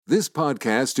This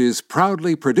podcast is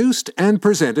proudly produced and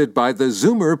presented by the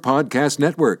Zoomer Podcast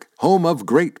Network, home of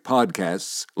great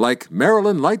podcasts like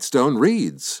Marilyn Lightstone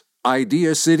Reads,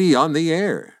 Idea City on the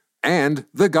Air, and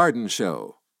The Garden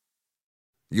Show.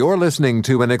 You're listening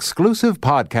to an exclusive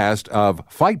podcast of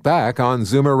Fight Back on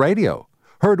Zoomer Radio,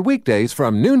 heard weekdays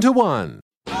from noon to 1.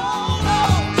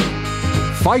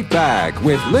 Fight Back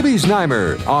with Libby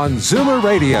Znaimer on Zoomer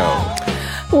Radio.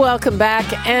 Welcome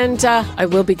back, and I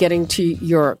will be getting to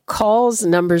your calls.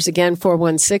 Numbers again,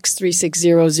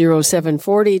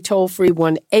 416-360-0740, toll-free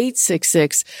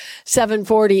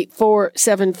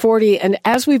 1-866-740-4740. And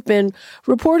as we've been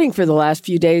reporting for the last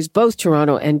few days, both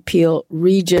Toronto and Peel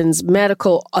regions'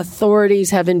 medical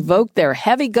authorities have invoked their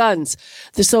heavy guns,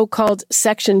 the so-called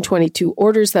Section 22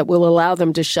 orders that will allow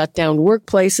them to shut down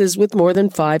workplaces with more than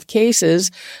 5 cases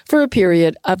for a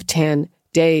period of 10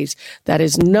 days. That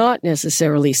is not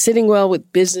necessarily sitting well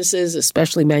with businesses,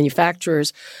 especially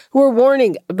manufacturers, who are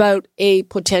warning about a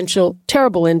potential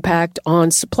terrible impact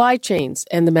on supply chains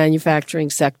and the manufacturing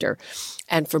sector.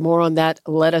 And for more on that,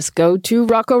 let us go to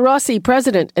Rocco Rossi,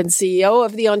 President and CEO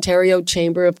of the Ontario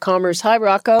Chamber of Commerce. Hi,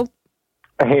 Rocco.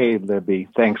 Hey, Libby.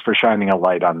 Thanks for shining a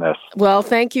light on this. Well,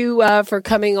 thank you for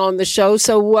coming on the show.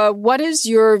 So what is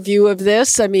your view of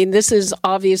this? I mean, this is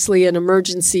obviously an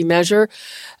emergency measure,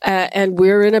 and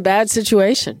we're in a bad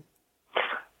situation.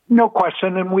 No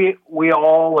question. And we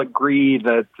all agree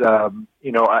that, to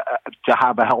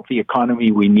have a healthy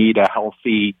economy, we need a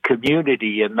healthy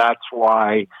community. And that's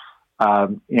why,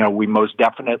 we most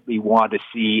definitely want to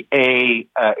see,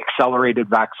 accelerated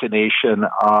vaccination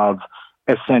of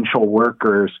essential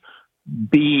workers,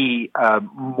 be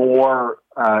more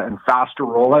and faster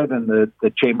rollout, and the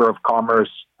Chamber of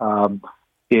Commerce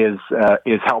is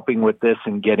helping with this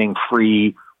and getting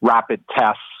free rapid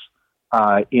tests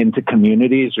into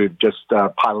communities. We've just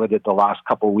piloted the last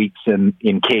couple of weeks in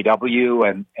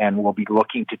KW, and we'll be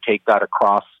looking to take that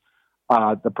across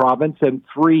the province. And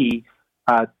 3,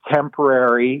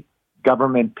 temporary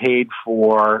government paid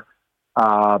for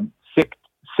sick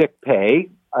pay,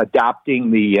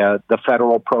 adapting the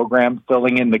federal program,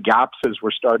 filling in the gaps as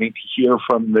we're starting to hear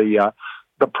from the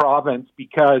province.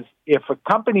 Because if a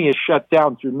company is shut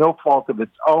down through no fault of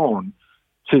its own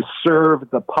to serve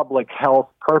the public health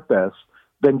purpose,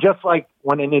 then just like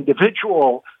when an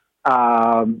individual,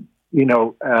 is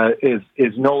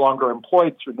no longer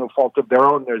employed through no fault of their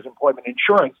own, there's employment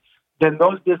insurance, then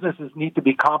those businesses need to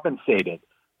be compensated.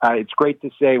 It's great to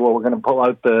say, well, we're going to pull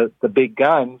out the big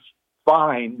guns.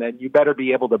 Fine, then you better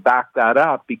be able to back that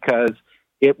up, because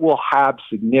it will have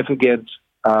significant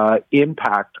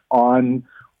impact on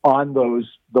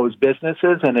those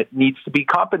businesses, and it needs to be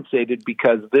compensated,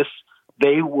 because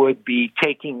they would be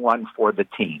taking one for the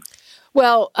team.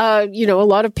 Well, a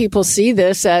lot of people see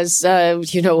this as a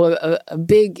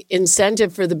big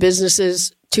incentive for the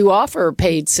businesses to offer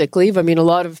paid sick leave. I mean, a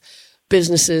lot of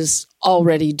businesses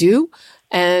already do,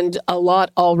 and a lot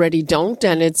already don't.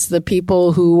 And it's the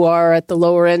people who are at the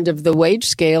lower end of the wage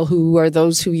scale who are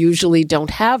those who usually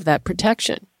don't have that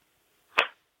protection.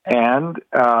 And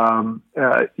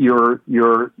you're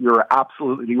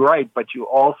absolutely right. But you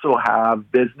also have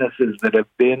businesses that have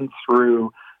been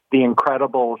through the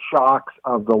incredible shocks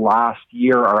of the last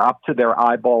year, are up to their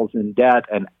eyeballs in debt,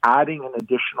 and adding an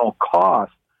additional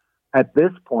cost. At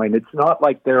this point, it's not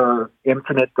like there are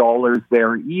infinite dollars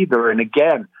there either. And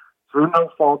again, through no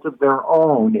fault of their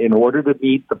own, in order to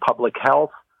meet the public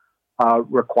health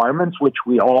requirements, which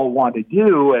we all want to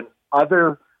do, and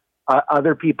other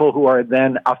people who are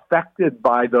then affected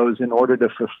by those in order to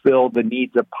fulfill the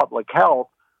needs of public health,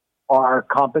 are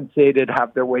compensated,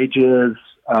 have their wages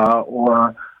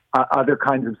or other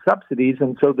kinds of subsidies.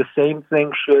 And so the same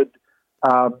thing should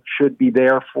be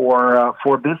there for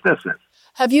businesses.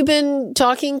 Have you been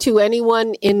talking to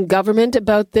anyone in government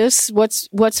about this? What's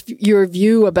your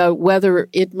view about whether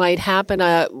it might happen?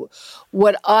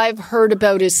 What I've heard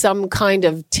about is some kind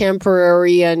of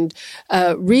temporary and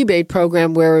rebate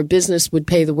program where a business would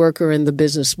pay the worker and the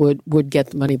business would get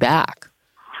the money back.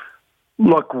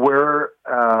 Look, we're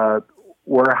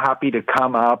happy to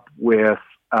come up with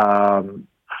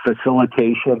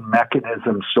facilitation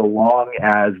mechanisms, so long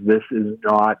as this is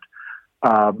not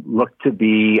look to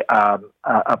be a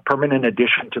permanent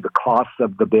addition to the costs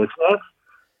of the business.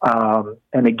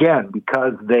 And again,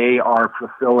 because they are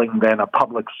fulfilling then a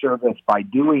public service by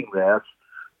doing this,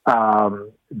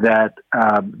 that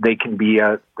they can be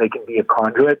a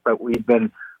conduit. But we've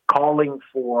been calling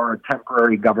for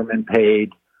temporary government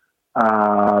paid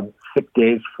sick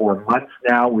days for months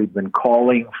now. We've been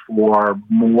calling for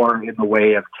more in the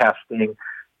way of testing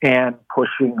and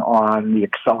pushing on the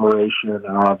acceleration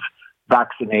of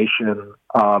vaccination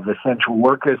of essential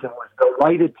workers, and was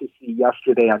delighted to see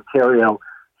yesterday Ontario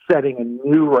setting a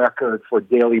new record for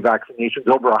daily vaccinations,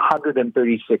 over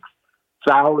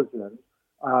 136,000.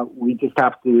 We just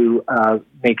have to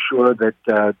make sure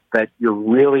that you're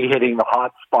really hitting the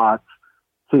hot spots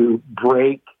to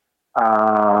break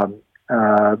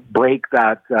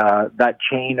that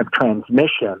chain of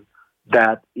transmission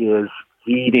that is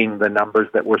feeding the numbers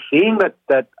that we're seeing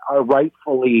that are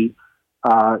rightfully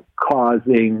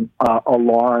causing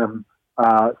alarm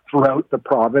throughout the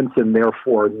province, and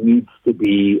therefore needs to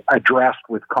be addressed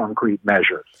with concrete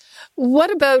measures.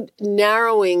 What about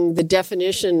narrowing the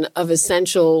definition of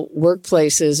essential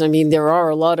workplaces? I mean, there are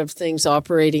a lot of things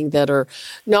operating that are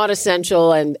not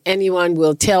essential, and anyone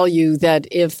will tell you that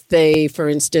if they, for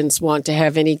instance, want to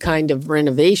have any kind of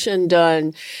renovation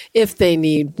done, if they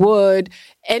need wood,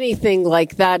 anything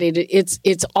like that,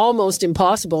 it's almost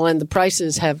impossible, and the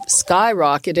prices have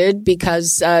skyrocketed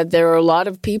because there are a lot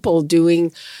of people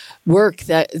doing work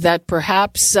that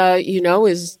perhaps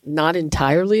is not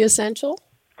entirely essential.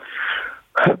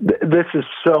 This is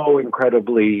so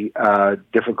incredibly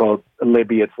difficult,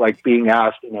 Libby. It's like being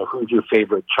asked, who's your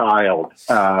favorite child?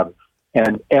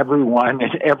 And everyone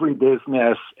and every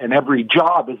business and every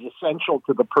job is essential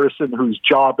to the person whose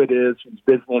job it is, whose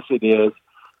business it is,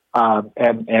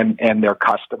 and their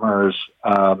customers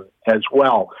as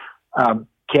well. Can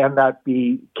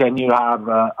you have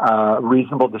a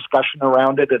reasonable discussion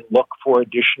around it and look for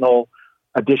additional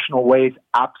ways?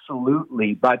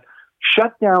 Absolutely. But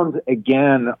shutdowns,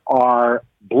 again, are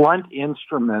blunt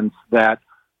instruments that,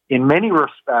 in many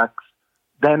respects,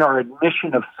 then are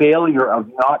admission of failure of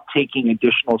not taking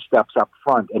additional steps up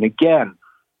front. And again,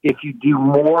 if you do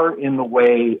more in the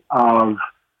way of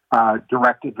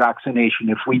directed vaccination,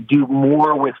 if we do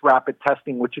more with rapid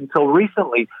testing, which until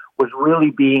recently was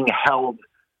really being held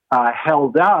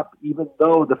up, even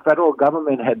though the federal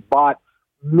government had bought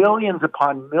millions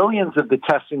upon millions of the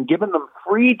tests and given them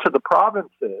free to the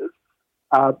provinces,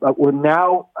 but we're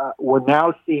now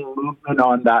seeing movement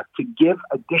on that to give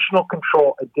additional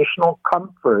control, additional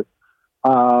comfort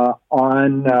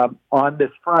on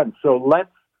this front. So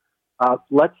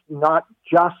let's not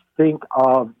just think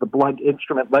of the blunt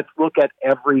instrument. Let's look at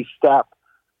every step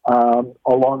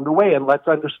along the way, and let's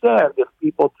understand if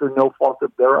people, through no fault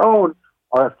of their own,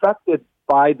 are affected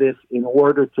by this in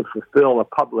order to fulfill a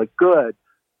public good,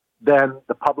 then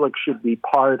the public should be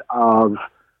part of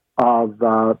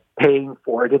paying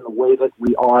for it in the way that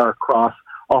we are across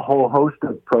a whole host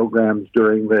of programs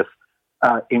during this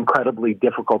incredibly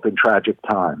difficult and tragic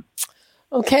time.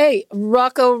 Okay,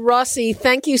 Rocco Rossi,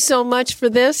 thank you so much for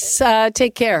this.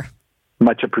 Take care.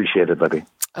 Much appreciated, Libby.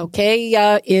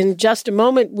 Okay, in just a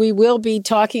moment, we will be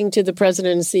talking to the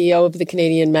president and CEO of the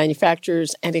Canadian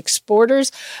Manufacturers and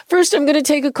Exporters. First, I'm going to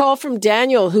take a call from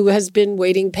Daniel, who has been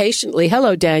waiting patiently.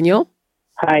 Hello, Daniel.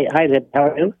 Hi, Libby. How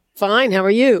are you? Fine. How are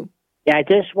you? Yeah, I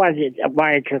just wanted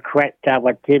to correct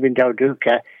what Stephen Del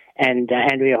Duca and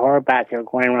Andrea Horwath are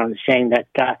going around saying that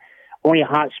only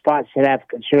hot spots that have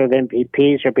Conservative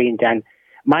MPPs are being done.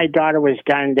 My daughter was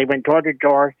done. They went door to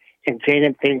door in Jane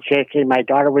and Finch. My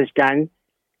daughter was done.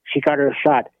 She got her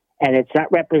shot. And it's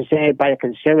not represented by a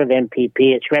Conservative MPP.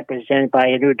 It's represented by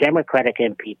a New Democratic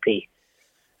MPP.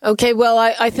 Okay, well,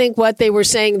 I think what they were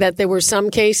saying, that there were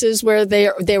some cases where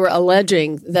they were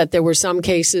alleging that there were some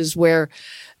cases where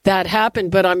that happened.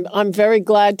 But I'm very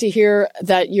glad to hear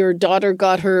that your daughter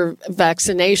got her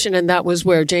vaccination, and that was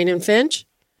where, Jane and Finch?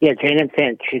 Yeah, Jane and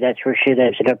Finch. That's where she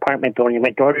lives, an apartment building.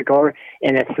 Went door to door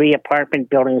in the 3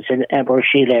 apartment buildings where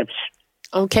she lives.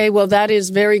 Okay, well, that is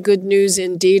very good news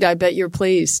indeed. I bet you're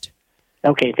pleased.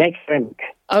 Okay, thanks very much.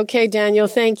 Okay, Daniel,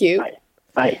 thank you.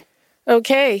 Bye.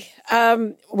 Okay,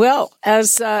 well,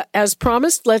 as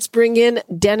promised, let's bring in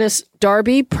Dennis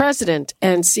Darby, President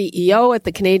and CEO at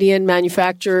the Canadian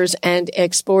Manufacturers and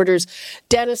Exporters.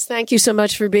 Dennis, thank you so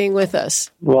much for being with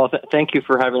us. Well, thank you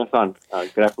for having us on.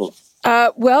 Good afternoon.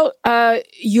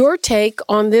 Your take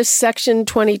on this Section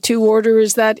 22 order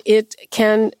is that it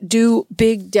can do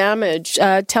big damage.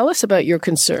 Tell us about your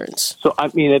concerns. So,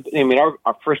 our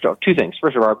first of all, 2 things.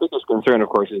 First of all, our biggest concern, of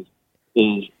course,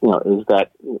 is that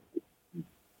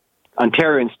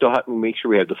Ontarians still have to make sure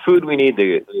we have the food we need,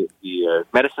 the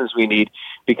medicines we need,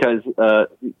 because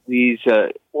these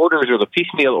orders, or the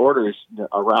piecemeal orders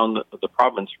around the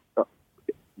province,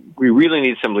 we really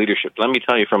need some leadership. Let me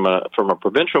tell you, from a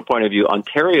provincial point of view,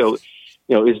 Ontario, is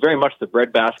very much the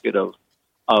breadbasket of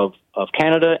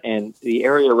Canada, and the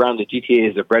area around the GTA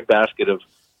is the breadbasket of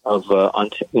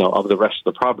the rest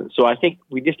of the province. So I think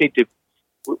we just need to.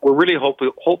 We're really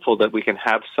hopeful that we can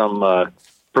have some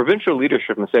provincial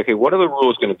leadership and say, okay, what are the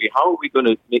rules going to be? How are we going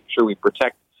to make sure we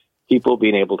protect people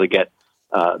being able to get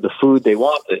the food they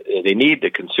want, they need, the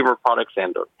consumer products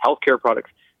and the healthcare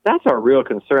products? That's our real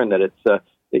concern. That it's that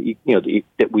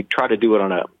we try to do it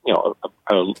on a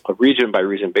region by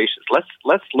region basis.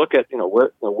 Let's look at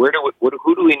who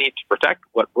do we need to protect?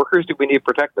 What workers do we need to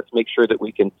protect? Let's make sure that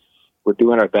we're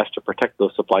doing our best to protect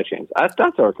those supply chains.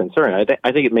 That's our concern.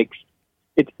 I think it makes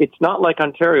it's not like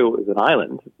Ontario is an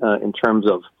island in terms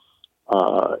of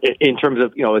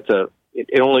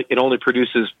it only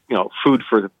produces food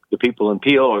for the people in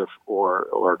Peel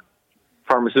or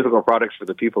pharmaceutical products for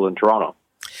the people in Toronto.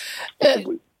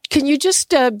 Can you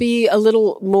just be a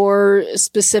little more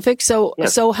specific? So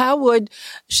how would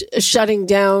shutting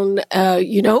down,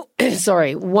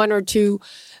 one or two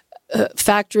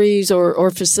factories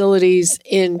or facilities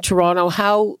in Toronto,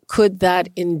 how could that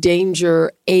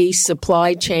endanger a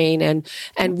supply chain?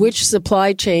 And which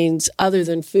supply chains other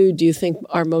than food do you think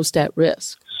are most at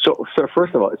risk? So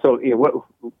first of all,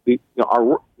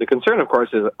 the concern, of course,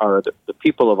 are the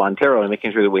people of Ontario and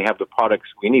making sure that we have the products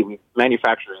we need.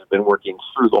 Manufacturers have been working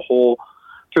through the whole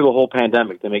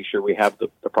pandemic to make sure we have the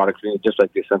products we need, just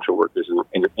like the essential workers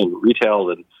in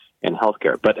retail and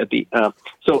healthcare. But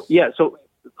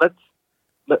let's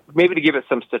maybe to give it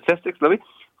some statistics.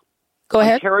 Go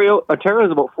ahead. Ontario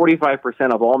is about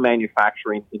 45% of all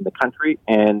manufacturing in the country,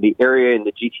 and the area in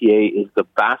the GTA is the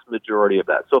vast majority of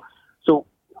that. So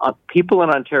people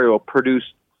in Ontario produce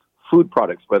food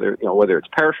products, whether it's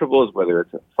perishables, whether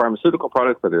it's a pharmaceutical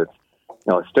product, whether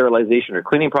it's sterilization or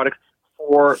cleaning products,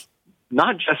 for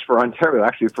not just for Ontario,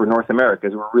 actually for North America,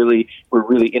 because we're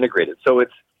really integrated. So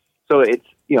it's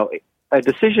a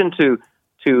decision to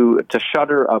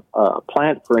shutter a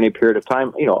plant for any period of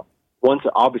time. Once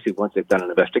they've done an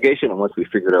investigation and once we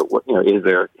figured out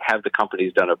have the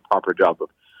companies done a proper job of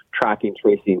tracking,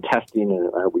 tracing, testing,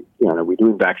 and are we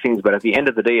doing vaccines? But at the end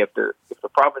of the day, if the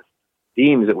province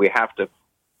deems that we have to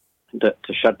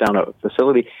shut down a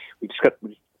facility, it's at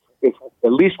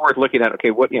least worth looking at. Okay,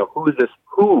 who is this?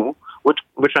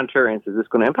 Which Ontarians is this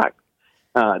going to impact?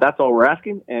 That's all we're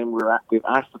asking, and we've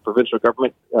asked the provincial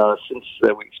government since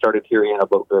we started hearing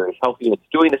about various health units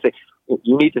doing this.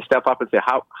 You need to step up and say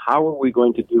how are we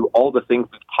going to do all the things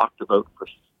we've talked about for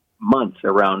months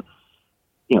around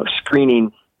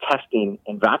screening, testing,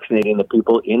 and vaccinating the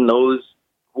people in those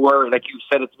who are, like you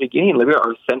said at the beginning, Olivia,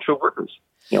 are essential workers.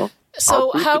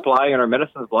 So our food supply and our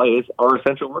medicine supply are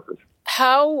essential workers.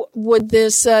 How would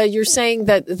this? You're saying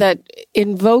that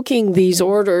invoking these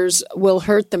orders will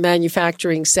hurt the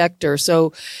manufacturing sector.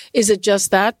 So, is it just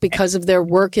that because of their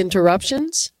work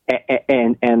interruptions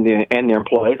and the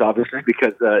employees, obviously,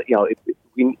 because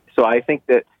So I think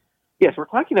that yes, we're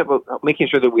talking about making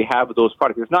sure that we have those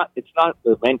products. It's not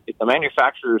the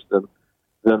manufacturers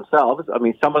themselves. I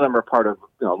mean, some of them are part of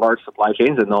large supply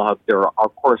chains, and there are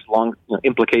of course long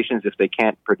implications if they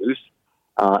can't produce,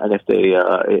 and if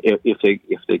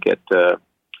they get.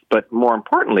 But more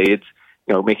importantly, it's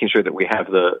making sure that we have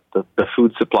the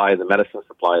food supply, the medicine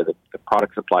supply, the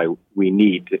product supply we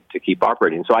need to keep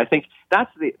operating. So I think that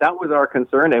was our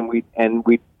concern, and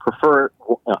we prefer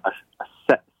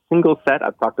a single set.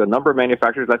 I've talked to a number of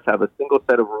manufacturers. Let's have a single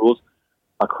set of rules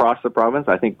across the province.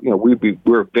 I think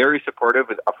we're very supportive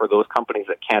for those companies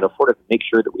that can't afford it to make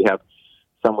sure that we have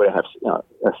some way to have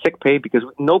a sick pay, because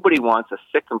nobody wants a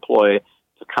sick employee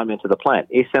to come into the plant,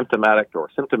 asymptomatic or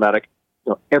symptomatic.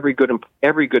 Every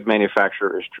good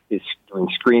manufacturer is doing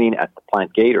screening at the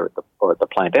plant gate or at the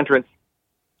plant entrance.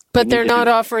 But they're not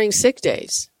offering sick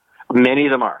days. Many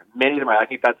of them are. I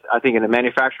think in the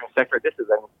manufacturing sector, this is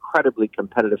an incredibly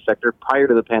competitive sector. Prior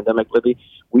to the pandemic, Libby,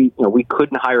 we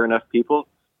couldn't hire enough people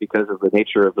because of the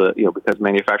nature of because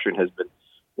manufacturing has been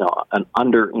an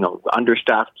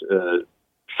understaffed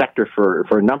sector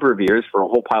for a number of years for a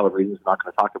whole pile of reasons we're not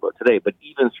going to talk about today. But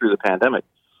even through the pandemic,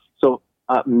 so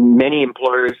many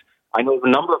employers. I know a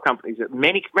number of companies that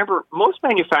most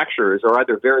manufacturers are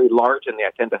either very large and they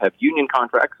tend to have union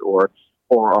contracts or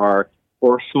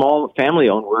small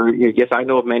family-owned, where, yes, I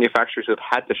know of manufacturers who have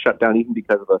had to shut down even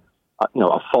because of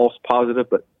a false positive,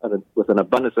 but with an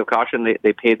abundance of caution,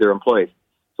 they paid their employees.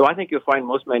 So I think you'll find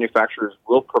most manufacturers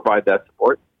will provide that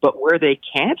support. But where they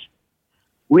can't,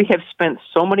 we have spent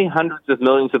so many hundreds of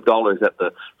millions of dollars at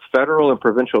the federal and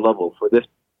provincial level for this.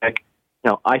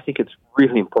 I think it's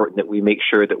really important that we make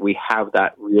sure that we have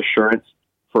that reassurance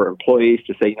for employees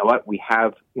to say, we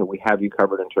have you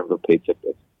covered in terms of paid sick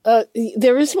days.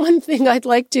 There is one thing I'd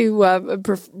like to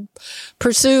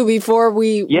pursue before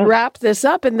we wrap this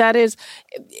up, and that is,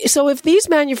 so if these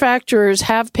manufacturers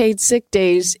have paid sick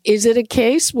days, is it a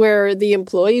case where the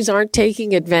employees aren't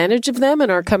taking advantage of them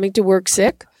and are coming to work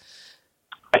sick?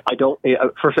 I don't.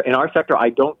 First, in our sector,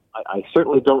 I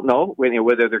certainly don't know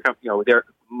whether they're. There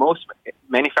most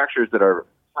manufacturers that are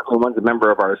certainly one's a member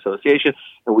of our association,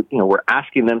 and we're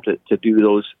asking them to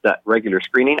do that regular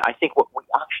screening. I think what we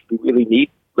actually really need,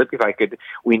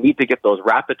 we need to get those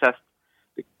rapid tests.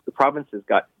 The province has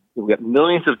got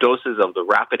millions of doses of the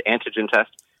rapid antigen test.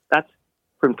 That's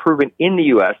been proven in the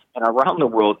U.S. and around the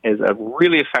world as a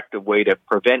really effective way to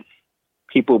prevent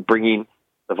people bringing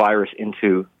the virus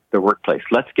into the workplace.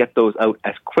 Let's get those out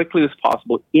as quickly as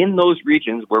possible in those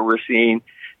regions where we're seeing,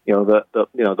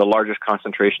 the largest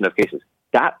concentration of cases.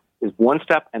 That is one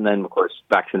step, and then of course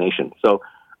vaccination. So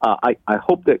I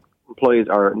hope that employees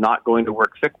are not going to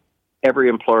work sick. Every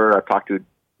employer I've talked to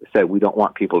said we don't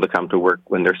want people to come to work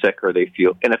when they're sick or they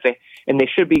feel, and they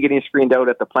should be getting screened out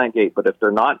at the plant gate. But if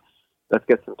they're not, let's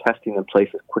get some testing in place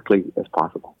as quickly as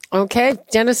possible. Okay,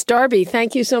 Dennis Darby,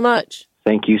 thank you so much.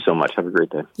 Thank you so much. Have a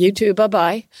great day. You too.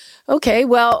 Bye-bye. Okay,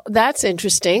 well, that's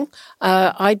interesting.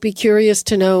 I'd be curious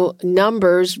to know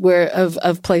numbers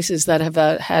of places that have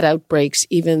had outbreaks,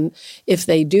 even if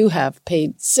they do have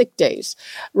paid sick days.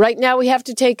 Right now, we have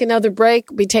to take another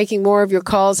break. We'll be taking more of your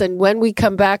calls. And when we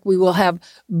come back, we will have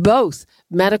both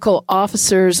medical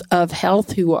officers of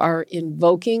health who are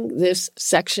invoking this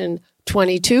Section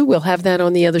 22. We'll have that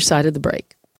on the other side of the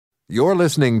break. You're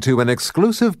listening to an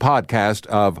exclusive podcast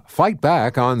of Fight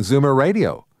Back on Zoomer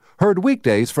Radio. Heard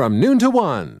weekdays from noon to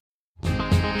 1.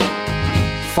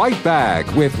 Fight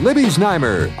Back with Libby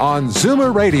Znaimer on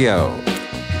Zoomer Radio.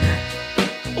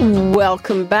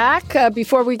 Welcome back.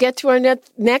 Before we get to our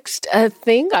next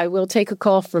thing, I will take a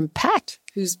call from Pat,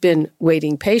 who's been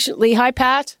waiting patiently. Hi,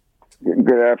 Pat.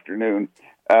 Good afternoon.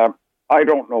 I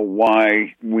don't know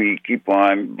why we keep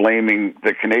on blaming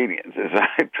the Canadians. As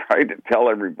I tried to tell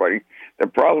everybody, the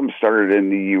problem started in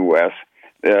the U.S.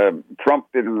 Trump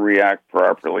didn't react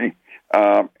properly.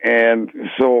 And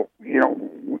so,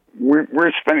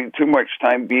 we're spending too much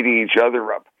time beating each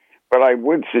other up. But I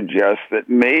would suggest that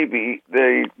maybe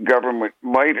the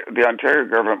Ontario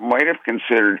government might have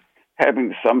considered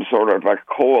having some sort of a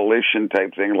coalition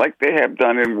type thing, like they have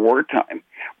done in wartime,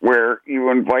 where you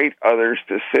invite others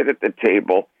to sit at the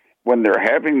table when they're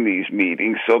having these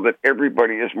meetings so that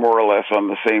everybody is more or less on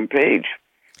the same page.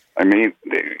 I mean,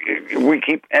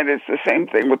 and it's the same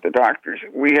thing with the doctors.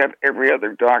 We have every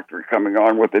other doctor coming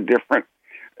on with a different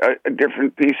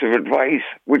piece of advice,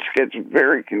 which gets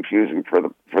very confusing for the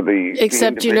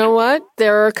Except, you know what?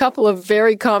 There are a couple of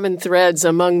very common threads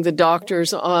among the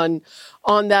doctors on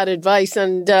that advice.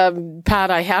 And Pat,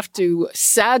 I have to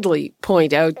sadly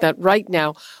point out that right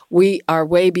now we are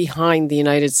way behind the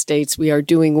United States. We are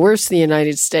doing worse than the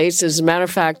United States. As a matter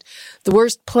of fact, the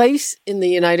worst place in the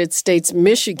United States,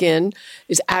 Michigan,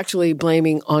 is actually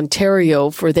blaming Ontario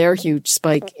for their huge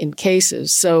spike in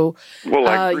cases. So,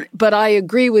 but I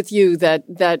agree with you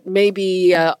that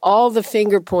maybe all the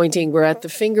finger pointing, we're at the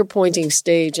finger pointing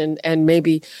stage, and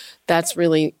maybe that's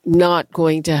really not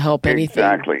going to help anything.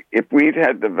 Exactly. If we'd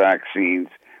had the vaccines,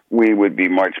 we would be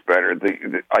much better.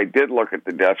 I did look at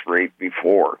the death rate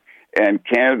before, and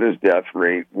Canada's death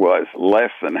rate was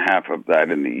less than half of that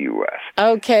in the U.S.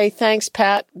 Okay, thanks,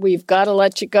 Pat. We've got to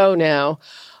let you go now.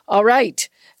 All right.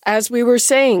 As we were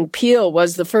saying, Peel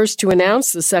was the first to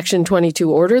announce the Section 22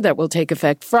 order that will take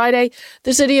effect Friday.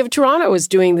 The City of Toronto is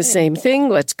doing the same thing.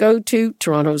 Let's go to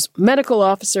Toronto's Medical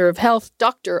Officer of Health,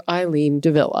 Dr. Eileen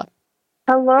Davila.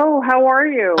 Hello, how are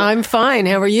you? I'm fine.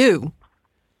 How are you?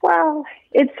 Well,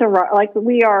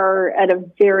 we are at a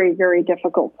very, very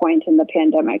difficult point in the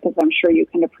pandemic, as I'm sure you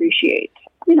can appreciate.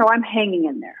 I'm hanging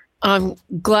in there. I'm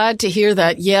glad to hear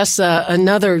that. Yes,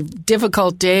 another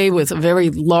difficult day with a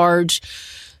very large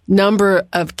number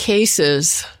of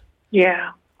cases.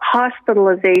 Yeah.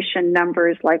 Hospitalization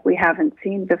numbers like we haven't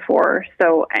seen before.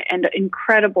 So, and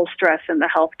incredible stress in the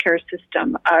healthcare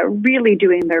system, really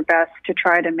doing their best to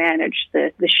try to manage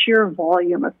the sheer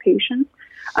volume of patients,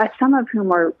 some of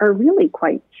whom are really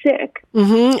quite sick.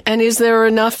 Mm-hmm. And is there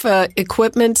enough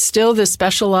equipment still, the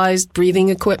specialized breathing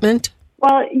equipment?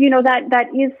 Well, that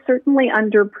is certainly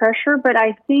under pressure, but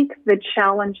I think the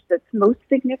challenge that's most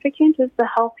significant is the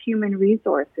health human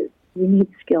resources. We need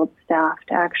skilled staff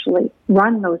to actually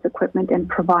run those equipment and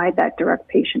provide that direct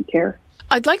patient care.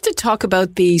 I'd like to talk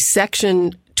about the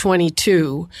Section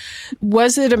 22.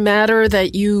 Was it a matter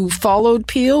that you followed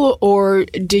Peel, or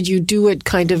did you do it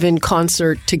kind of in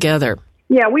concert together?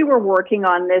 Yeah, we were working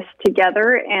on this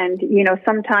together, and,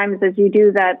 sometimes as you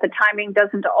do that, the timing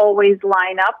doesn't always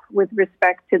line up with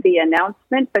respect to the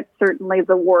announcement, but certainly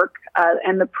the work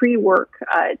and the pre-work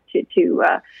to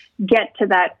get to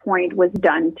that point was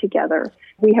done together.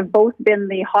 We have both been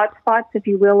the hotspots, if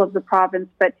you will, of the province,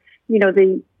 but,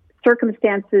 the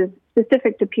circumstances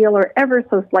specific to Peel are ever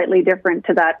so slightly different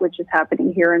to that which is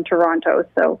happening here in Toronto.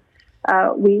 So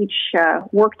we each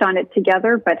worked on it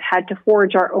together, but had to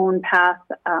forge our own path.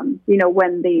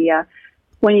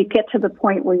 When you get to the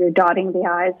point where you're dotting the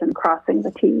I's and crossing the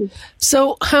T's.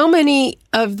 So, how many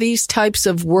of these types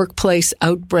of workplace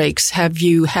outbreaks have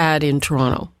you had in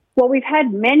Toronto? Well, we've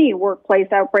had many workplace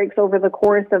outbreaks over the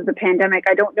course of the pandemic.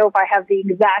 I don't know if I have the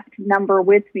exact number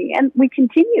with me, and we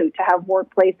continue to have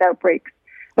workplace outbreaks.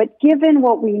 But given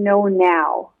what we know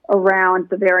now around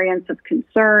the variants of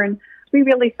concern, we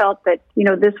really felt that,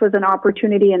 this was an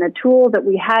opportunity and a tool that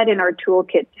we had in our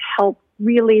toolkit to help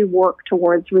really work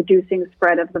towards reducing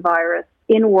spread of the virus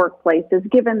in workplaces,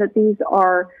 given that these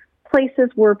are places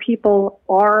where people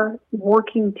are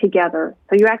working together.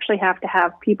 So you actually have to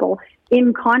have people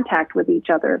in contact with each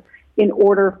other in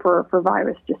order for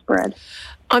virus to spread.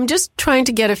 I'm just trying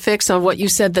to get a fix on what you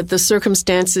said, that the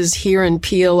circumstances here in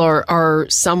Peel are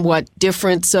somewhat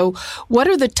different. So what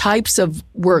are the types of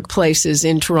workplaces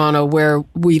in Toronto where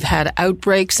we've had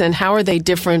outbreaks, and how are they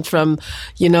different from,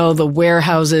 the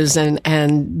warehouses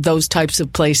and those types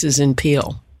of places in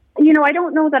Peel? I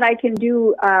don't know that I can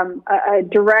do a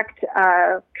direct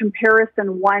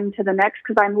comparison one to the next,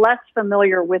 because I'm less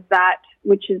familiar with that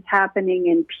which is happening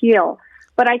in Peel.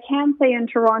 But I can say in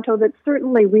Toronto that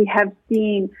certainly we have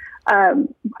seen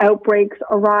outbreaks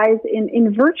arise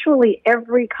in virtually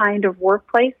every kind of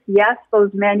workplace. Yes,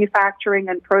 those manufacturing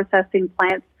and processing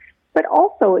plants, but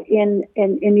also in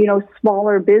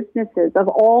smaller businesses of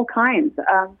all kinds,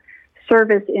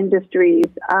 service industries,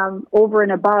 over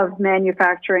and above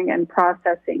manufacturing and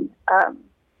processing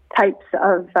types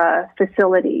of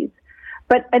facilities.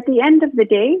 But at the end of the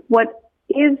day, what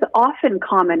is often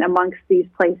common amongst these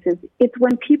places, it's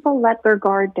when people let their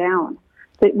guard down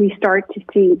that we start to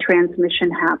see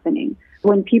transmission happening.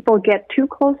 When people get too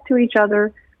close to each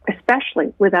other,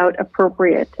 especially without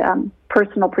appropriate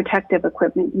personal protective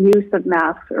equipment, use of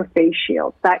masks or face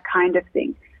shields, that kind of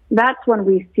thing. That's when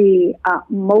we see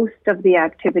most of the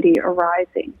activity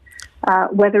arising,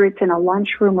 whether it's in a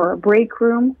lunchroom or a break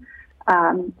room,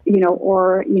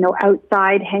 or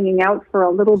outside hanging out for a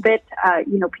little bit,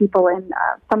 people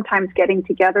sometimes getting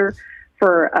together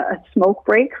for a smoke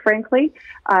break, frankly.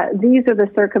 These are the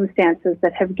circumstances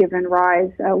that have given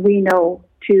rise, we know,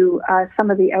 to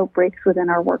some of the outbreaks within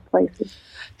our workplaces.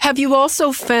 Have you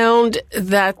also found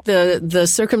that the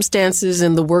circumstances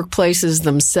in the workplaces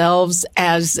themselves,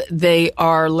 as they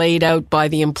are laid out by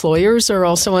the employers, are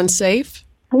also unsafe?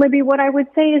 Libby, what I would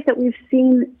say is that we've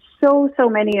seen so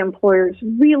many employers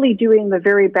really doing the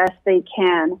very best they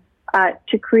can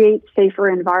to create safer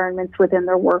environments within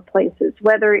their workplaces,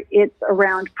 whether it's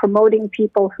around promoting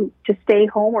people to stay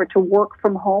home or to work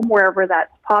from home wherever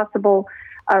that's possible,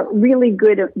 really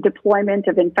good deployment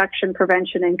of infection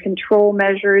prevention and control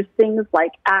measures, things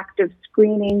like active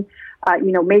screening,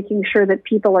 making sure that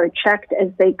people are checked as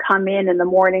they come in the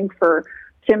morning for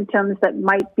symptoms that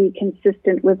might be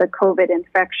consistent with a COVID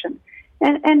infection.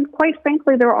 And quite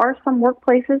frankly, there are some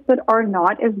workplaces that are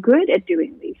not as good at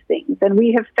doing these things. And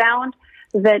we have found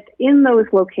that in those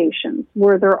locations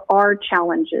where there are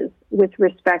challenges with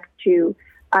respect to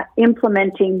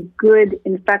implementing good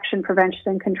infection prevention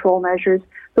and control measures,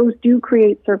 those do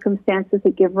create circumstances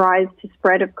that give rise to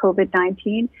spread of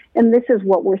COVID-19. And this is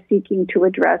what we're seeking to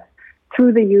address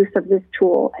through the use of this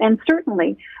tool, and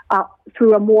certainly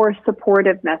through a more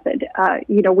supportive method.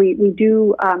 We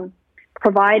do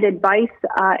provide advice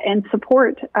and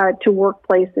support to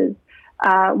workplaces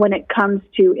when it comes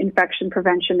to infection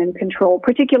prevention and control,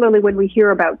 particularly when we hear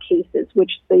about cases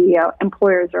which the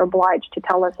employers are obliged to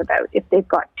tell us about if they've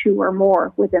got two or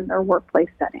more within their workplace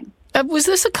setting. Was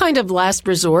this a kind of last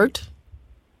resort?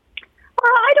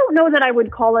 I don't know that I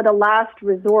would call it a last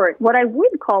resort. What I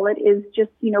would call it is just,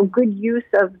 good use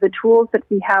of the tools that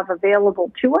we have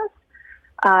available to us.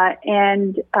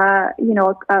 An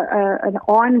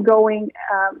ongoing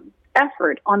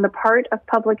effort on the part of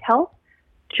public health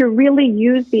to really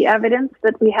use the evidence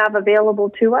that we have available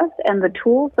to us and the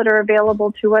tools that are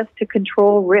available to us to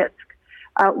control risk.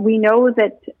 We know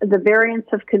that the variants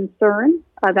of concern,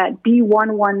 that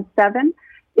B117,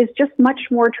 is just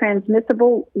much more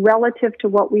transmissible relative to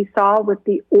what we saw with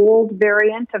the old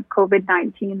variant of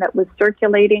COVID-19 that was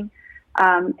circulating.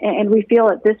 And we feel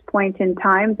at this point in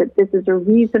time that this is a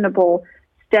reasonable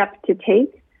step to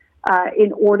take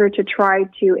in order to try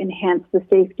to enhance the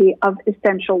safety of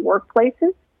essential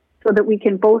workplaces so that we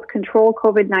can both control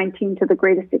COVID-19 to the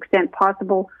greatest extent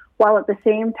possible, while at the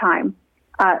same time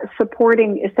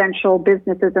supporting essential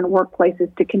businesses and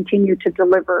workplaces to continue to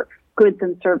deliver goods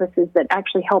and services that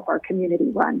actually help our community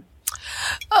run.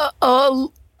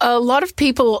 A lot of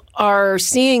people are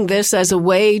seeing this as a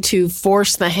way to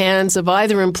force the hands of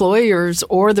either employers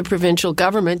or the provincial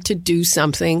government to do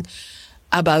something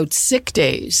about sick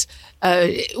days.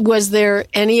 Was there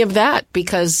any of that?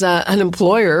 Because an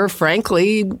employer,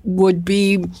 frankly, would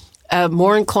be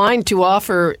more inclined to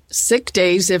offer sick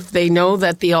days if they know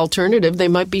that the alternative, they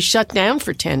might be shut down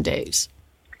for 10 days.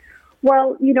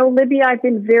 Well, Libby, I've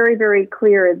been very, very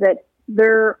clear that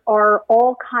there are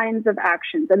all kinds of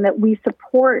actions and that we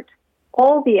support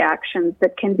all the actions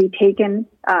that can be taken,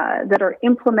 that are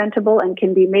implementable and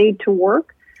can be made to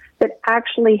work, that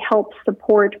actually help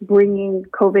support bringing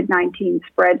COVID-19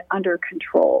 spread under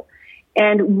control.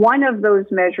 And one of those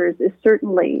measures is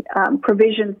certainly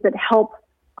provisions that help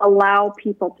allow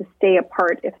people to stay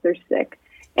apart if they're sick.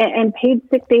 And paid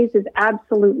sick days is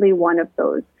absolutely one of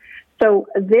those. So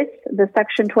the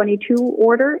Section 22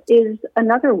 order is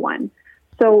another one.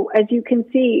 So as you can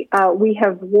see, we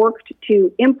have worked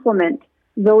to implement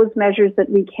those measures that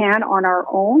we can on our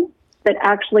own that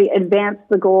actually advance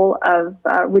the goal of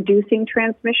reducing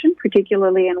transmission,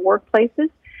 particularly in workplaces.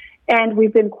 And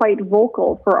we've been quite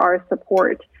vocal for our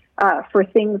support for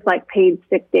things like paid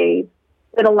sick days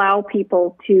that allow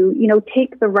people to,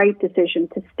 take the right decision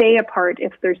to stay apart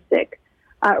if they're sick,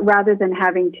 rather than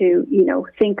having to,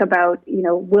 think about,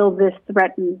 will this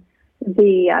threaten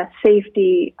the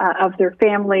safety of their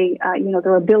family,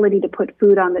 their ability to put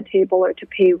food on the table or to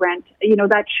pay rent.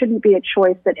 That shouldn't be a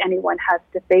choice that anyone has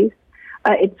to face.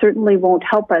 It certainly won't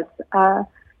help us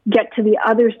get to the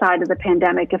other side of the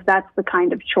pandemic if that's the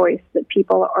kind of choice that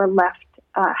people are left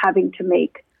having to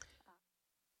make.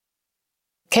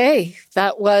 Okay,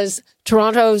 that was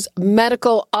Toronto's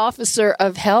Medical Officer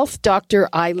of Health, Dr.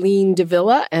 Eileen de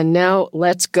Villa. And now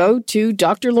let's go to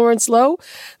Dr. Lawrence Loh,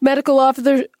 Medical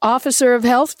Officer of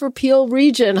Health for Peel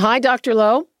Region. Hi, Dr.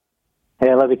 Loh.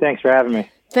 Hey, Libby, thanks for having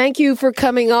me. Thank you for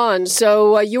coming on.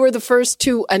 So you were the first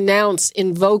to announce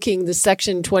invoking the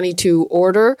Section 22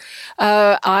 order.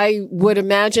 I would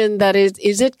imagine that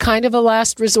is it kind of a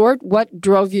last resort? What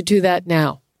drove you to that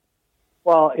now?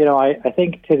 Well, I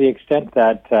think to the extent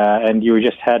that, and you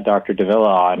just had Dr. de Villa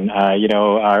on,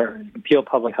 our Peel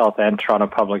Public Health and Toronto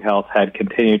Public Health had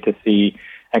continued to see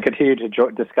and continue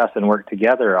to discuss and work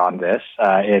together on this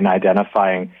in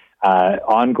identifying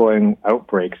ongoing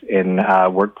outbreaks in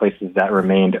workplaces that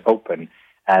remained open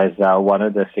as one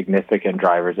of the significant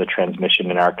drivers of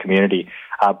transmission in our community,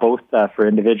 both for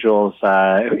individuals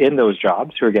in those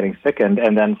jobs who are getting sickened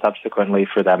and then subsequently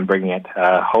for them bringing it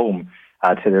home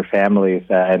to their families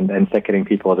and sickening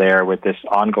people there with this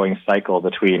ongoing cycle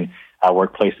between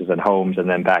workplaces and homes and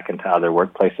then back into other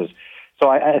workplaces. So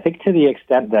I think to the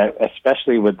extent that,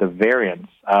 especially with the variants,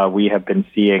 we have been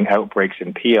seeing outbreaks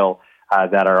in Peel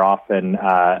that are often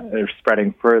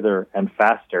spreading further and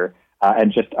faster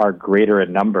and just are greater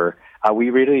in number, we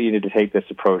really needed to take this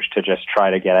approach to just try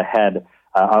to get ahead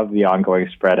of the ongoing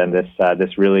spread and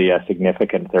this really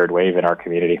significant third wave in our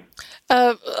community.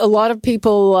 A lot of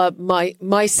people,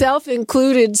 myself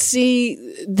included,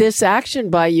 see this action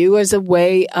by you as a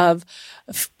way of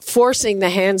forcing the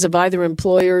hands of either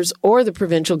employers or the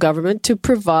provincial government to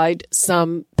provide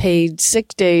some paid sick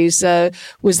days.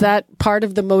 Was that part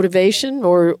of the motivation,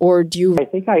 or do you?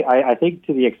 I think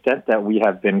to the extent that we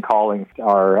have been calling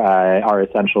our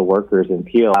essential workers in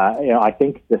Peel, I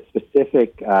think the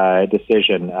specific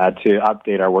decision to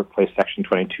update our workplace Section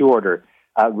 22 order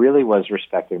really was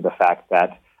respecting the fact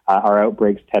that our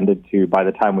outbreaks tended to, by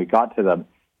the time we got to them,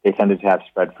 they tended to have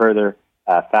spread further,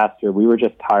 faster. We were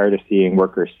just tired of seeing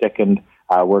workers sickened,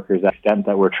 workers at extent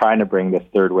that we're trying to bring this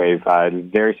third wave,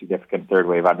 very significant third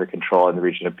wave under control in the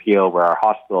region of Peel, where our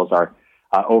hospitals are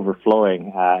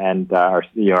overflowing,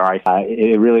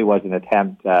 it really was an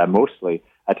attempt mostly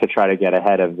to try to get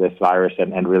ahead of this virus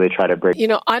and really try to break.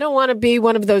 I don't want to be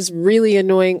one of those really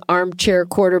annoying armchair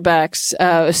quarterbacks,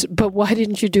 but why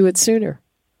didn't you do it sooner?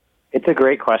 It's a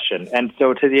great question. And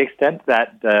so to the extent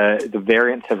that the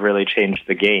variants have really changed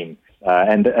the game,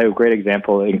 and a great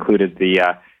example included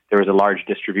there was a large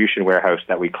distribution warehouse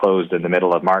that we closed in the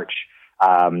middle of March,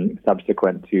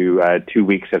 subsequent to 2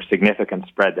 weeks of significant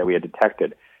spread that we had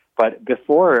detected. But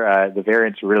before the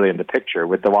variants were really in the picture,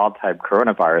 with the wild-type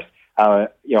coronavirus,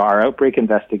 our outbreak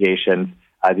investigations,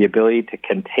 the ability to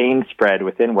contain spread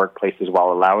within workplaces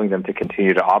while allowing them to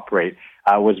continue to operate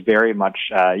was very much,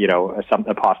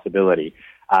 a possibility.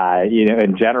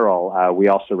 In general, we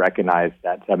also recognize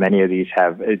that many of these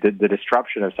have the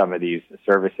disruption of some of these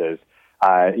services,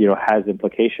 has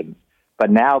implications. But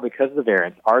now, because the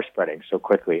variants are spreading so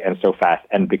quickly and so fast,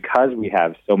 and because we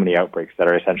have so many outbreaks that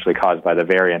are essentially caused by the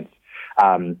variants,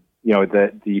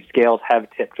 the scales have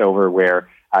tipped over where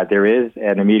there is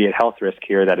an immediate health risk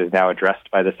here that is now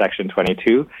addressed by the Section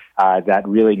 22 that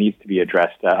really needs to be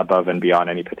addressed above and beyond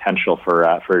any potential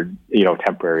for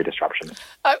temporary disruptions.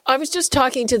 I was just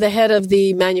talking to the head of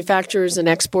the Manufacturers and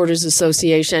Exporters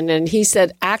Association, and he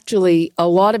said actually a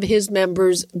lot of his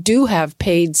members do have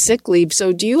paid sick leave.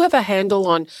 So do you have a handle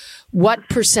on what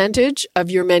percentage of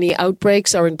your many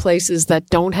outbreaks are in places that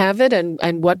don't have it,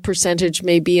 and what percentage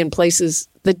may be in places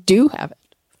that do have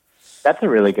it? That's a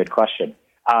really good question.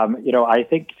 I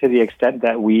think to the extent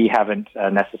that we haven't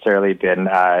necessarily been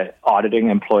auditing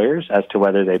employers as to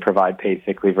whether they provide paid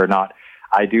sick leave or not,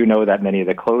 I do know that many of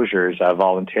the closures,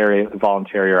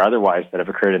 voluntary or otherwise, that have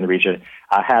occurred in the region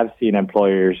have seen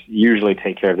employers usually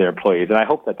take care of their employees. And I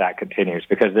hope that continues,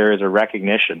 because there is a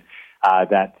recognition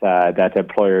that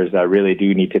employers really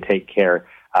do need to take care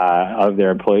of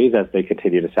their employees as they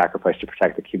continue to sacrifice to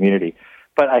protect the community.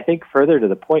 But I think further to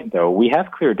the point, though, we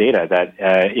have clear data that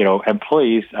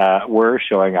employees were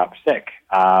showing up sick,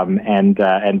 and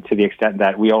to the extent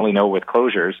that we only know with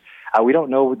closures, we don't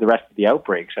know the rest of the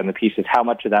outbreaks and the pieces how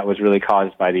much of that was really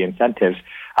caused by the incentives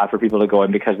for people to go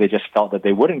in because they just felt that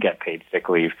they wouldn't get paid sick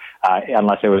leave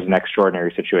unless it was an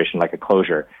extraordinary situation like a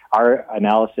closure. Our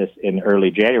analysis in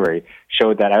early January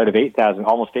showed that out of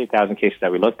almost 8,000 cases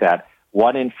that we looked at,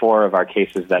 1 in 4 of our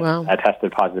cases that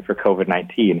tested positive for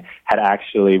COVID-19 had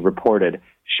actually reported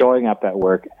showing up at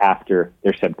work after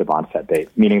their symptom onset date,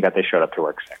 meaning that they showed up to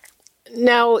work sick.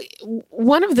 Now,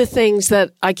 one of the things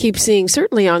that I keep seeing,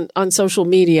 certainly on social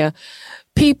media,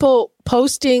 people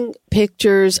posting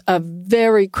pictures of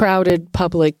very crowded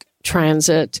public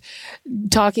transit,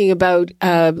 talking about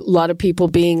a lot of people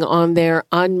being on there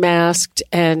unmasked.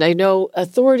 And I know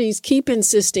authorities keep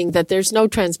insisting that there's no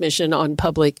transmission on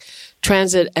public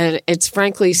transit. And it's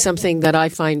frankly something that I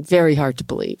find very hard to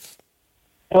believe.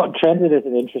 Transit is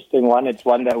an interesting one. It's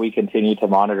one that we continue to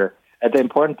monitor. The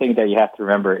important thing that you have to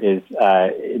remember is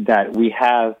that we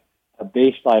have a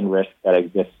baseline risk that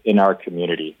exists in our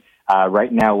community.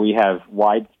 Right now, we have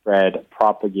widespread,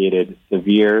 propagated,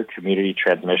 severe community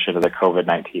transmission of the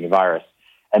COVID-19 virus.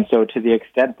 And so to the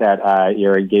extent that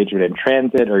your engagement in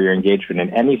transit or your engagement in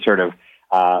any sort of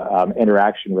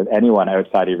interaction with anyone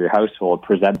outside of your household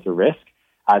presents a risk,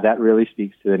 that really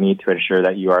speaks to the need to ensure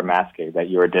that you are masking, that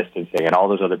you are distancing, and all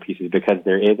those other pieces, because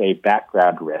there is a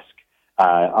background risk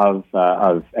of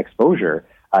exposure,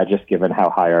 just given how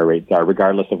high our rates are,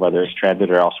 regardless of whether it's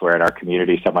transit or elsewhere in our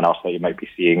community, someone else that you might be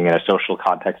seeing in a social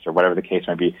context or whatever the case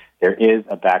might be. There is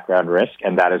a background risk,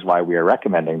 and that is why we are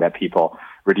recommending that people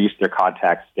reduce their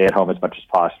contacts, stay at home as much as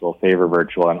possible, favor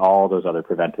virtual, and all those other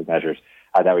preventive measures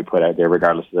that we put out there,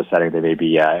 regardless of the setting they may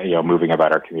be moving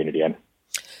about our community in.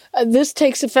 This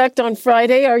takes effect on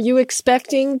Friday. Are you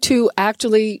expecting to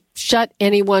actually shut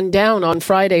anyone down on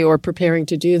Friday or preparing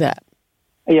to do that?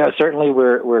 Yeah, certainly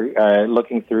we're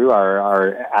looking through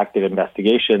our active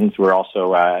investigations. We're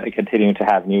also continuing to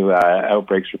have new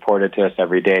outbreaks reported to us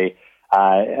every day.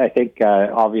 I think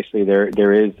obviously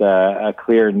there is a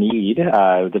clear need.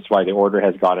 That's why the order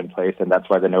has gone in place, and that's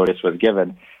why the notice was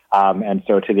given. And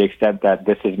so to the extent that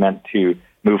this is meant to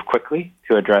move quickly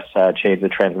to address change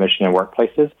of transmission in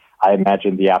workplaces, I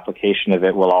imagine the application of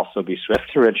it will also be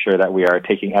swift to ensure that we are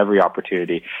taking every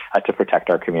opportunity to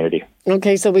protect our community.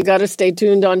 Okay, so we got to stay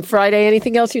tuned on Friday.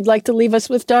 Anything else you'd like to leave us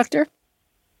with, Doctor?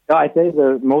 No, I'd say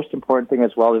the most important thing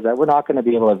as well is that we're not going to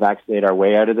be able to vaccinate our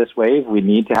way out of this wave. We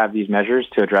need to have these measures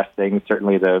to address things,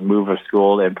 certainly the move of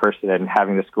school in person and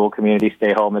having the school community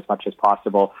stay home as much as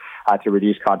possible to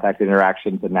reduce contact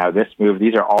interactions. And now this move,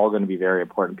 these are all going to be very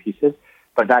important pieces.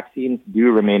 But vaccines do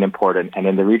remain important. And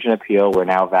in the region of Peel, we're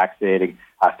now vaccinating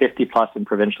 50-plus in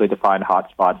provincially defined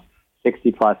hotspots,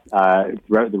 60-plus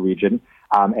throughout the region.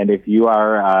 And if you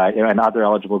are in other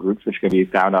eligible groups, which can be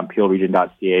found on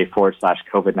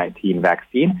peelregion.ca/COVID-19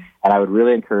 vaccine, and I would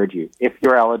really encourage you, if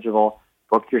you're eligible,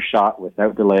 book your shot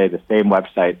without delay, the same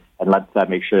website, and let's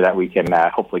make sure that we can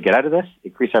hopefully get out of this,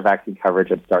 increase our vaccine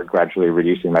coverage, and start gradually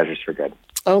reducing measures for good.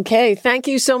 Okay. Thank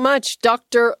you so much,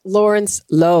 Dr. Lawrence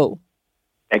Loh.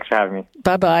 Thanks for having me.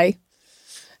 Bye-bye.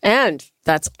 And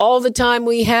that's all the time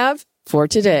we have for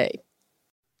today.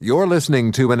 You're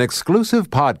listening to an exclusive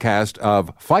podcast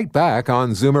of Fight Back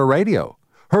on Zoomer Radio.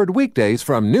 Heard weekdays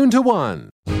from noon to 1.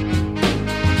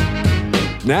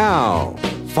 Now,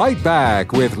 Fight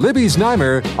Back with Libby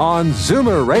Znaimer on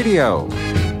Zoomer Radio.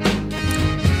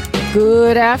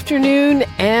 Good afternoon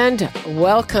and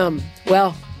welcome.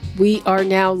 Well, we are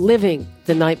now living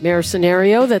the nightmare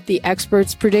scenario that the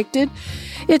experts predicted.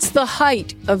 It's the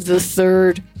height of the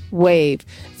third wave.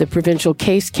 The provincial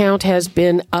case count has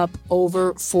been up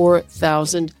over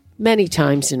 4,000 many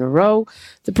times in a row.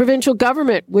 The provincial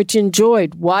government, which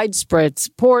enjoyed widespread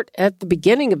support at the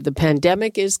beginning of the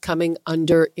pandemic, is coming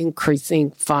under increasing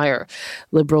fire.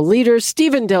 Liberal leader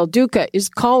Stephen Del Duca is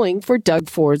calling for Doug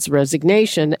Ford's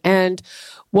resignation. And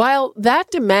while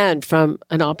that demand from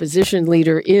an opposition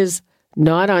leader is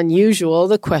not unusual,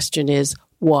 the question is,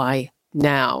 why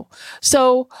now?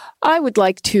 So I would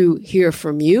like to hear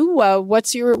from you.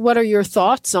 What are your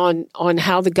thoughts on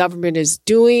how the government is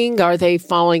doing? Are they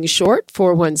falling short?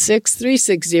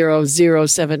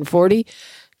 416-360-0740.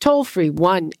 Toll free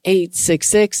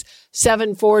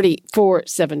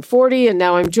 1-866-740-4740. And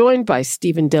now I'm joined by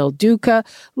Stephen Del Duca,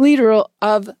 leader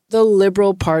of the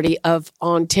Liberal Party of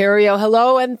Ontario.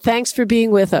 Hello, and thanks for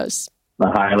being with us.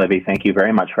 Hi, Libby. Thank you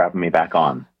very much for having me back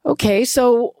on. Okay,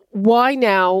 so why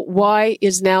now? Why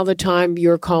is now the time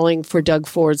you're calling for Doug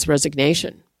Ford's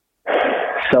resignation?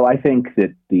 So I think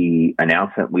that the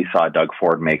announcement we saw Doug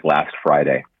Ford make last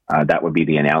Friday, that would be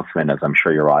the announcement, as I'm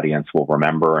sure your audience will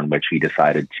remember, in which he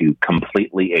decided to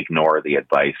completely ignore the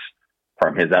advice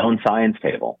from his own science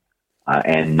table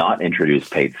and not introduce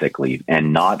paid sick leave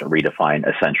and not redefine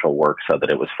essential work so that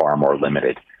it was far more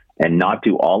limited and not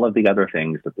do all of the other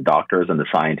things that the doctors and the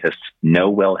scientists know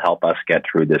will help us get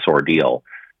through this ordeal,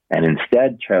 and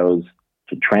instead chose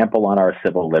to trample on our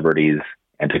civil liberties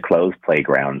and to close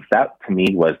playgrounds. That, to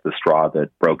me, was the straw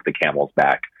that broke the camel's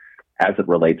back as it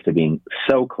relates to being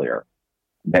so clear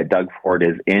that Doug Ford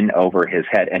is in over his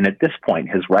head. And at this point,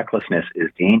 his recklessness is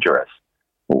dangerous.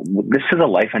 This is a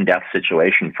life and death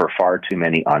situation for far too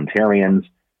many Ontarians.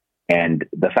 And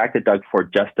the fact that Doug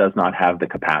Ford just does not have the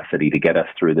capacity to get us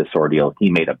through this ordeal, he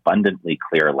made abundantly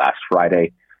clear last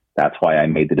Friday. That's why I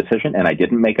made the decision, and I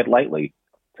didn't make it lightly,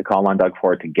 to call on Doug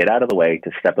Ford to get out of the way,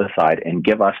 to step aside and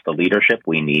give us the leadership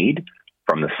we need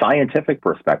from the scientific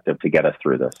perspective to get us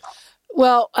through this.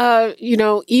 Well,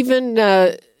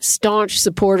 even staunch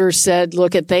supporters said,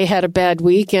 look, they had a bad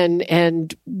week,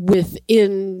 and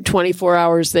within 24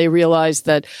 hours, they realized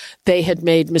that they had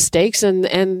made mistakes, and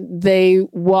they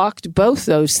walked both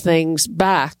those things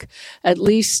back, at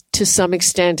least to some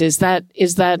extent. Is that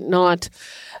not...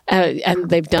 and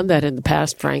they've done that in the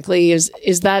past, frankly.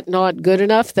 Is that not good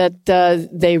enough that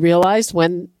they realize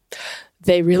when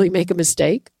they really make a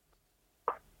mistake?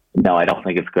 No, I don't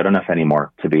think it's good enough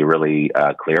anymore to be really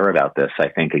clear about this. I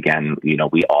think, again,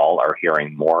 we all are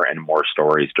hearing more and more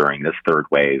stories during this third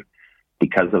wave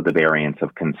because of the variants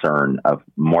of concern of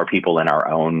more people in our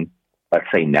own, let's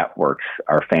say, networks,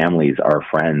 our families, our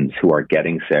friends who are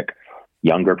getting sick.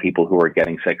 Younger people who are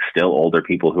getting sick, still older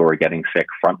people who are getting sick,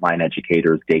 frontline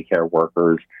educators, daycare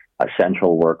workers,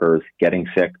 essential workers getting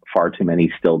sick, far too many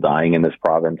still dying in this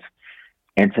province.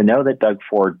 And to know that Doug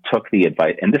Ford took the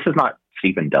advice, and this is not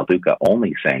Stephen Del Duca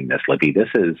only saying this, Libby, this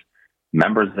is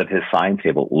members of his science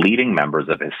table, leading members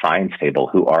of his science table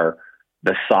who are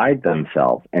beside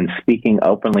themselves and speaking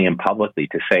openly and publicly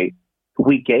to say,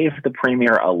 we gave the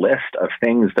Premier a list of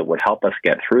things that would help us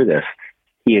get through this.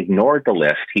 He ignored the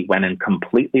list. He went in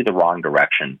completely the wrong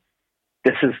direction.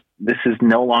 This is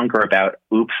no longer about,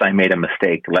 oops, I made a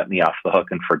mistake. Let me off the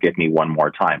hook and forgive me one more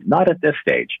time. Not at this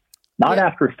stage. Not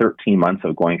after 13 months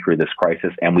of going through this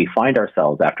crisis. And we find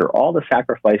ourselves, after all the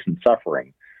sacrifice and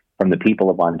suffering from the people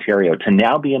of Ontario, to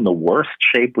now be in the worst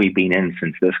shape we've been in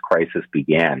since this crisis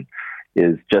began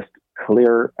is just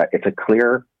clear. It's a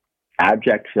clear,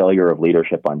 abject failure of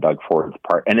leadership on Doug Ford's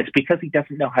part. And it's because he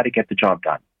doesn't know how to get the job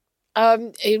done.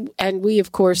 And we,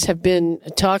 of course, have been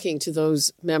talking to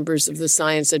those members of the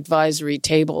science advisory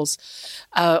tables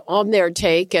on their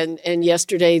take. And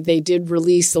yesterday they did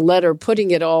release a letter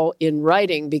putting it all in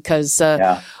writing because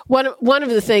one of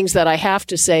the things that I have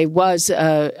to say was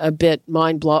a bit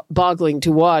mind-boggling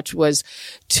to watch was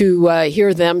to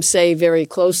hear them say very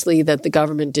closely that the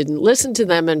government didn't listen to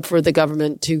them, and for the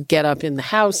government to get up in the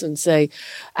House and say,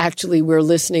 actually, we're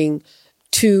listening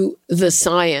to the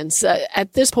science.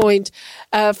 At this point,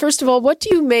 first of all, what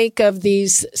do you make of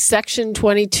these Section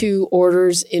 22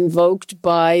 orders invoked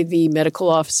by the medical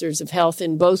officers of health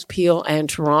in both Peel and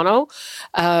Toronto?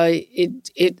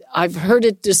 I've heard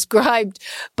it described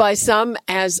by some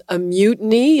as a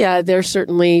mutiny. They're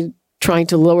certainly trying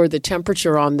to lower the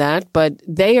temperature on that, but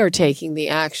they are taking the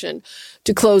action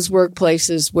to close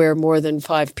workplaces where more than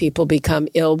 5 people become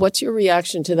ill. What's your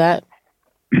reaction to that?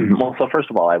 Well, so first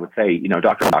of all, I would say,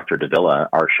 Dr. Davila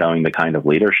are showing the kind of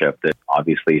leadership that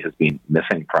obviously has been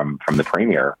missing from the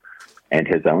Premier. and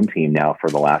his own team now for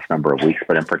the last number of weeks,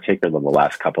 but in particular the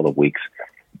last couple of weeks.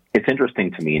 It's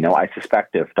interesting to me. I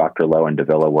suspect if Dr. Lowe and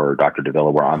Dr.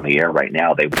 Davila were on the air right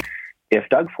now, if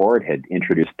Doug Ford had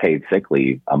introduced paid sick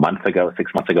leave a month ago,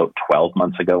 6 months ago, 12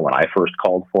 months ago when I first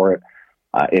called for it,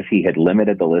 if he had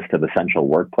limited the list of essential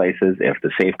workplaces, if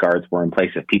the safeguards were in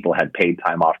place, if people had paid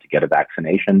time off to get a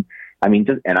vaccination,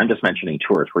 and I'm just mentioning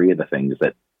 2 or 3 of the things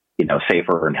that,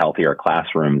 safer and healthier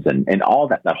classrooms and all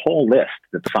that whole list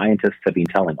that the scientists have been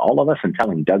telling all of us and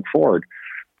telling Doug Ford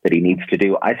that he needs to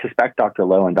do. I suspect Dr.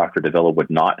 Lowe and Dr. Davila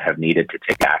would not have needed to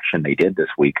take action they did this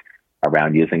week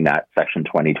around using that Section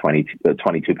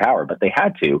 2022 power, but they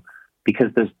had to because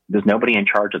there's nobody in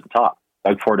charge at the top.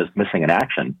 Doug Ford is missing in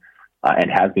action and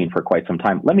has been for quite some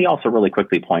time. Let me also really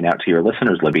quickly point out to your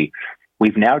listeners, Libby,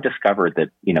 we've now discovered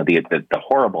that the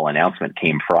horrible announcement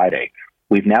came Friday.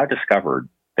 We've now discovered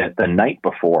that the night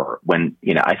before, when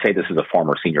I say this is a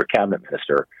former senior cabinet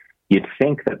minister, you'd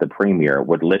think that the premier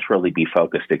would literally be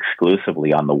focused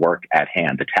exclusively on the work at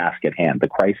hand, the task at hand, the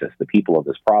crisis, the people of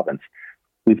this province.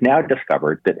 We've now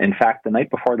discovered that, in fact, the night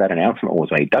before that announcement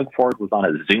was made, Doug Ford was on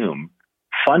a Zoom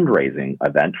fundraising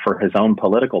event for his own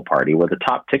political party where the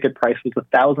top ticket price was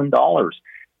 $1,000.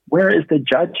 Where is the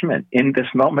judgment in this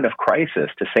moment of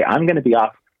crisis to say, I'm going to be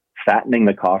off fattening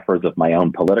the coffers of my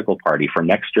own political party for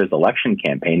next year's election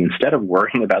campaign instead of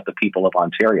worrying about the people of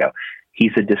Ontario?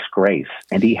 He's a disgrace,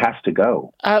 and he has to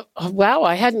go. Wow,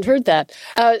 I hadn't heard that.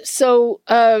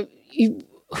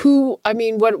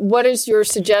 What is your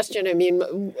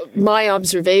suggestion? My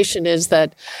observation is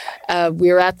that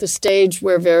we're at the stage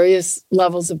where various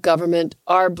levels of government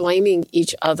are blaming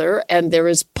each other, and there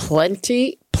is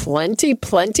plenty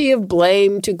of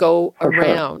blame to go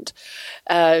around.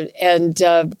 When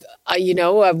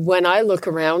I look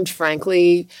around,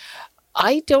 frankly,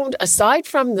 I don't, aside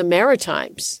from the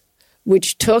Maritimes,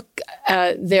 which took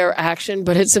their action,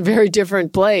 but it's a very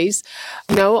different place.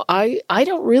 I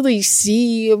don't really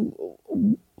see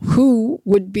who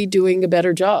would be doing a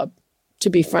better job, to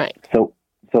be frank.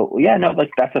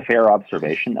 That's a fair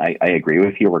observation. I agree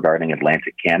with you regarding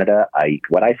Atlantic Canada.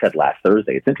 What I said last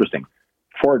Thursday, it's interesting.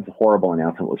 Ford's horrible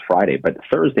announcement was Friday, but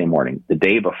Thursday morning, the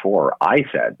day before, I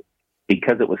said,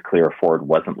 because it was clear Ford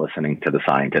wasn't listening to the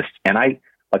scientists, and I'm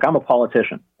a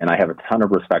politician, and I have a ton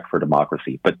of respect for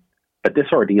democracy, but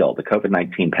this ordeal, the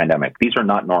COVID-19 pandemic, these are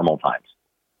not normal times.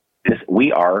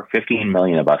 We are 15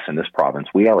 million of us in this province.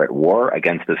 We are at war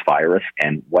against this virus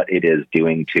and what it is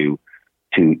doing to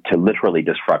literally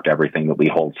disrupt everything that we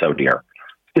hold so dear.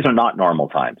 These are not normal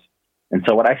times. And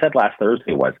so what I said last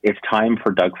Thursday was, it's time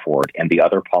for Doug Ford and the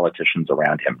other politicians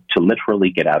around him to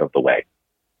literally get out of the way.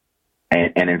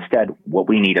 And instead, what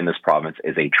we need in this province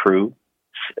is a true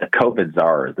COVID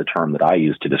czar, is the term that I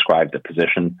use to describe the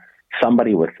position,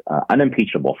 somebody with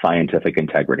unimpeachable scientific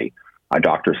integrity, a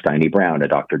Dr. Steiny Brown, a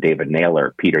Dr. David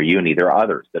Naylor, Peter Uni. There are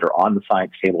others that are on the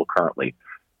science table currently.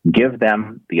 Give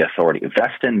them the authority,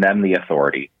 invest in them the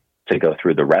authority to go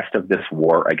through the rest of this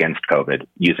war against COVID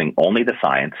using only the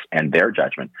science and their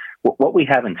judgment. What we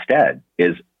have instead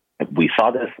is, we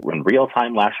saw this in real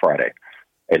time last Friday,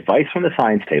 advice from the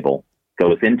science table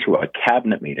goes into a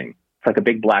cabinet meeting. It's like a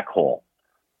big black hole.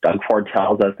 Doug Ford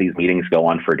tells us these meetings go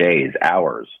on for days,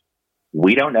 hours.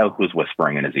 We don't know who's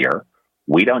whispering in his ear.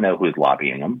 We don't know who's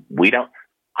lobbying him.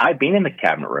 I've been in the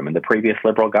cabinet room in the previous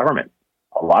Liberal government.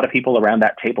 A lot of people around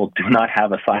that table do not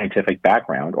have a scientific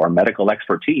background or medical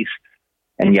expertise,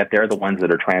 and yet they're the ones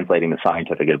that are translating the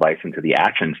scientific advice into the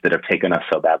actions that have taken us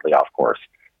so badly off course.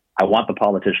 I want the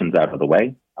politicians out of the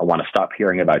way. I want to stop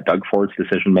hearing about Doug Ford's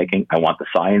decision-making. I want the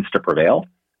science to prevail,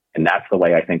 and that's the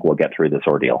way I think we'll get through this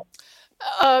ordeal.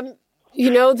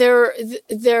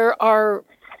 There are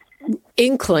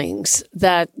inklings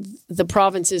that the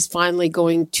province is finally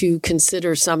going to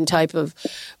consider some type of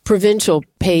provincial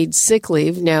paid sick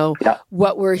leave. Now,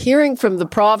 What we're hearing from the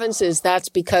province is that's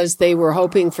because they were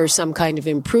hoping for some kind of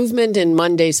improvement in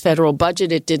Monday's federal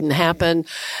budget. It didn't happen.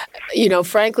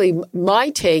 Frankly, my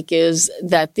take is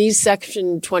that these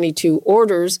Section 22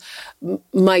 orders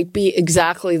might be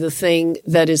exactly the thing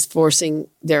that is forcing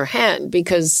their hand,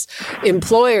 because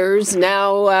employers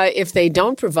now, if they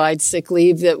don't provide sick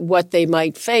leave, that what they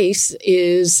might face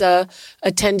is a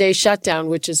 10-day shutdown,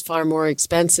 which is far more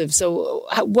expensive. So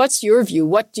what's your view?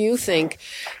 What do you think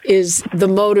is the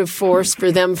motive force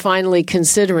for them finally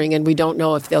considering, and we don't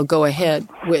know if they'll go ahead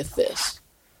with this?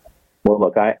 Well,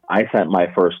 look, I sent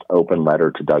my first open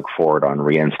letter to Doug Ford on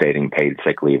reinstating paid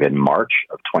sick leave in March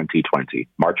of 2020,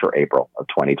 March or April of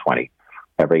 2020.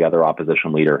 Every other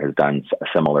opposition leader has done a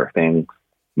similar thing.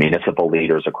 Municipal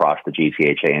leaders across the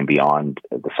GCHA and beyond,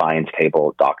 the science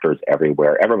table, doctors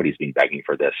everywhere, everybody's been begging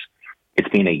for this. It's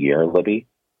been a year, Libby.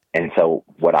 And so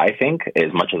what I think,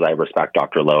 as much as I respect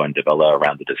Dr. Lowe and Davila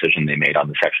around the decision they made on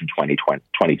the Section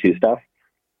 2022 stuff,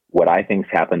 what I think's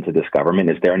happened to this government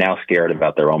is they're now scared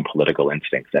about their own political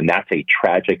instincts. And that's a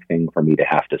tragic thing for me to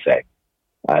have to say.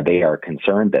 They are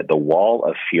concerned that the wall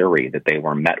of fury that they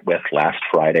were met with last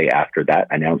Friday after that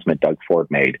announcement Doug Ford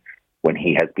made, when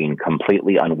he has been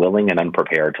completely unwilling and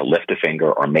unprepared to lift a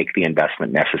finger or make the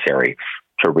investment necessary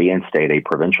to reinstate a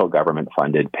provincial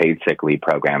government-funded paid sick leave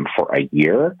program for a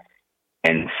year.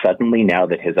 And suddenly, now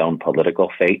that his own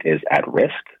political fate is at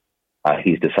risk,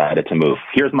 he's decided to move.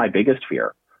 Here's my biggest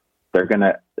fear. They're going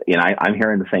to, I'm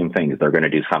hearing the same thing, is they're going to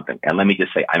do something. And let me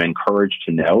just say, I'm encouraged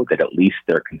to know that at least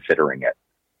they're considering it.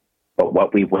 But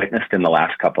what we've witnessed in the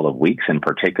last couple of weeks in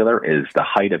particular is the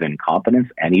height of incompetence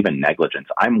and even negligence.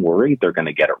 I'm worried they're going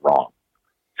to get it wrong.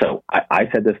 So I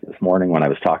said this morning when I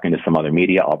was talking to some other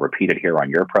media. I'll repeat it here on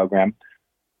your program.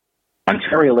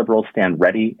 Ontario Liberals stand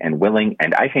ready and willing,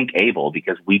 and I think able,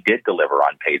 because we did deliver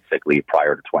on paid sick leave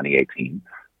prior to 2018.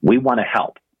 We want to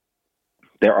help.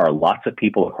 There are lots of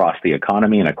people across the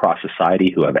economy and across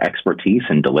society who have expertise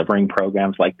in delivering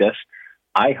programs like this.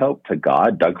 I hope to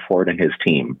God Doug Ford and his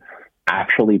team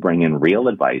actually bring in real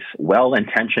advice,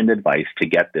 well-intentioned advice to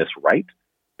get this right,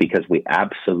 because we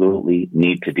absolutely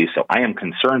need to do so. I am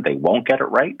concerned they won't get it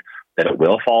right, that it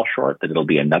will fall short, that it'll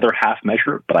be another half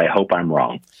measure, but I hope I'm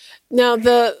wrong. Now,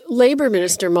 the Labour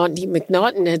Minister, Monty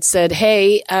McNaughton, had said,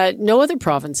 hey, no other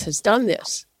province has done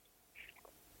this.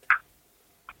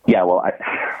 Yeah, well,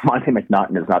 Monty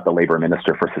McNaughton is not the Labour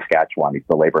Minister for Saskatchewan. He's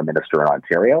the Labour Minister in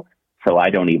Ontario. So I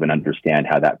don't even understand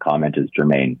how that comment is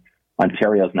germane.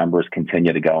 Ontario's numbers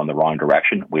continue to go in the wrong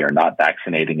direction. We are not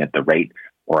vaccinating at the rate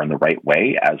or in the right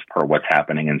way as per what's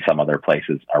happening in some other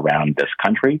places around this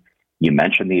country. You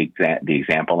mentioned the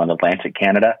example in Atlantic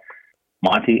Canada.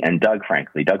 Monty and Doug,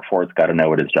 frankly, Doug Ford's got to know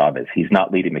what his job is. He's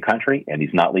not leading the country and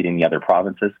he's not leading the other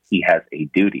provinces. He has a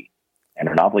duty and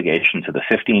an obligation to the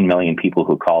 15 million people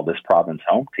who call this province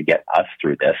home to get us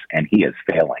through this, and he is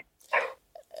failing.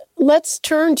 Let's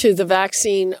turn to the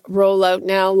vaccine rollout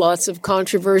now. Lots of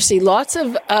controversy, lots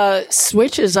of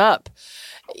switches up.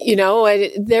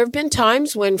 There have been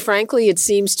times when, frankly, it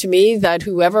seems to me that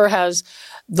whoever has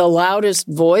the loudest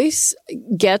voice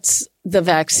gets the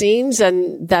vaccines,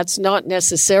 and that's not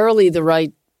necessarily the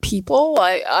right people.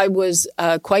 I was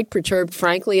quite perturbed,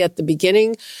 frankly, at the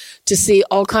beginning to see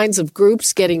all kinds of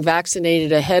groups getting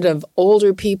vaccinated ahead of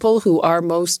older people who are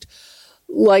most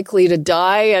likely to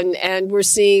die. And we're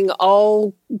seeing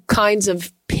all kinds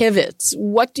of pivots.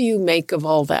 What do you make of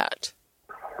all that?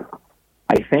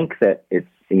 I think that it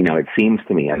seems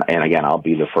to me, and again, I'll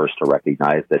be the first to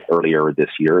recognize that earlier this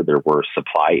year, there were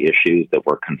supply issues that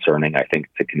were concerning, I think,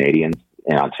 to Canadians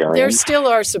in Ontario. There still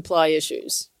are supply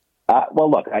issues.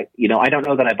 Well, look, I don't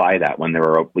know that I buy that. When there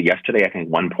were yesterday, I think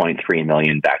 1.3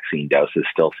 million vaccine doses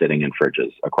still sitting in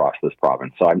fridges across this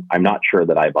province. So I'm not sure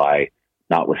that I buy,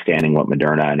 notwithstanding what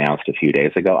Moderna announced a few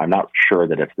days ago. I'm not sure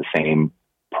that it's the same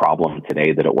problem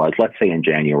today that it was, let's say, in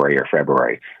January or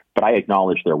February. But I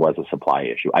acknowledge there was a supply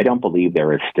issue. I don't believe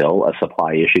there is still a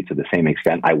supply issue to the same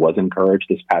extent. I was encouraged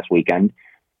this past weekend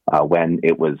when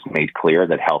it was made clear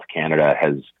that Health Canada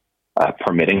has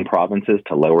permitting provinces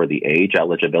to lower the age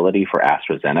eligibility for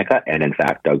AstraZeneca. And in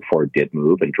fact, Doug Ford did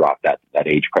move and drop that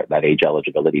age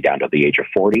eligibility down to the age of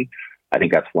 40. I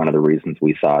think that's one of the reasons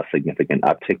we saw a significant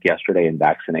uptick yesterday in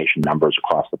vaccination numbers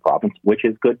across the province, which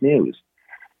is good news.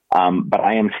 But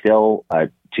I am still, to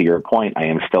your point, I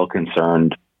am still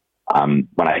concerned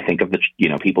when I think of the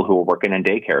people who are working in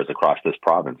daycares across this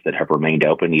province that have remained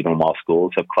open even while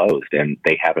schools have closed, and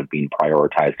they haven't been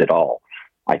prioritized at all.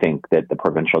 I think that the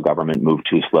provincial government moved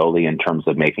too slowly in terms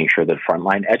of making sure that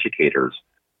frontline educators,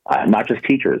 not just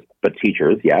teachers, but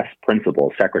teachers, yes,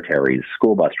 principals, secretaries,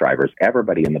 school bus drivers,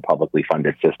 everybody in the publicly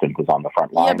funded system was on the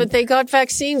front line. Yeah, but they got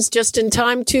vaccines just in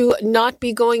time to not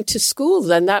be going to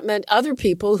school. And that meant other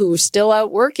people who were still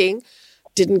out working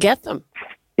didn't get them.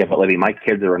 Yeah, but Libby, my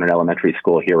kids are in an elementary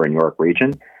school here in York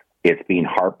Region. It's been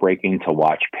heartbreaking to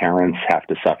watch parents have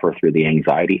to suffer through the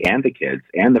anxiety, and the kids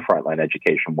and the frontline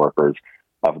education workers,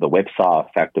 of the whipsaw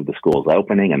effect of the schools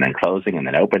opening and then closing and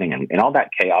then opening and all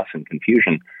that chaos and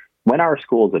confusion. When our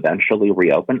schools eventually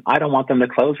reopen, I don't want them to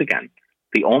close again.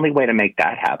 The only way to make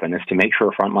that happen is to make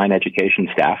sure frontline education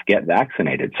staff get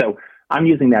vaccinated. So I'm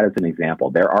using that as an example.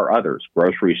 There are others,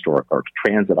 grocery store clerks,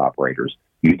 transit operators.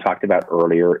 You talked about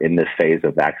earlier in this phase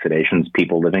of vaccinations,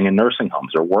 people living in nursing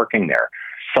homes or working there.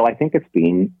 So I think it's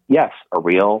been, yes, a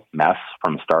real mess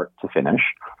from start to finish.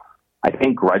 I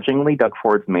think grudgingly, Doug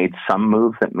Ford's made some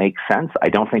moves that make sense. I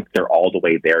don't think they're all the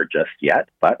way there just yet.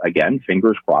 But again,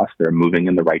 fingers crossed, they're moving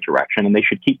in the right direction, and they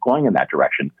should keep going in that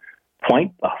direction.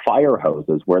 Point the fire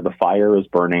hoses where the fire is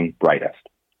burning brightest.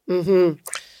 Mm-hmm.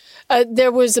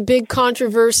 There was a big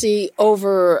controversy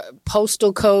over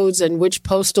postal codes and which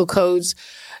postal codes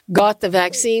got the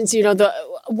vaccines. You know, the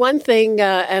one thing,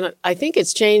 and I think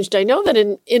it's changed, I know that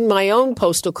in my own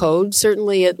postal code,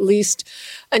 certainly at least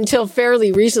until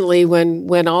fairly recently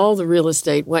when all the real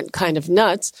estate went kind of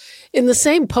nuts, in the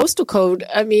same postal code,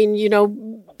 I mean, you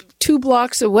know, 2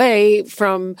 blocks away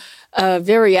from a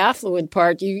very affluent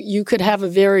part, you could have a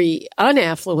very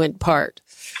unaffluent part.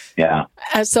 Yeah.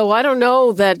 So I don't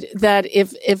know that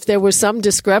if there was some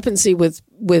discrepancy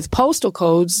with postal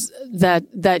codes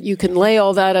that you can lay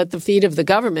all that at the feet of the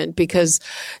government, because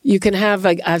you can have,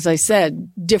 as I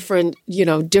said, different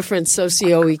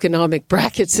socioeconomic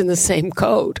brackets in the same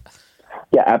code.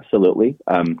 Yeah, absolutely.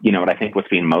 You know, and I think what's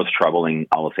been most troubling,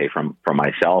 I'll say from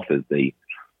myself, is the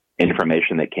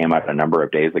information that came out a number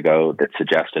of days ago that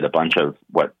suggested a bunch of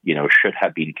what, you know, should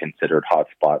have been considered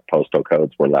hotspot postal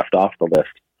codes were left off the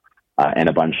list. And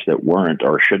a bunch that weren't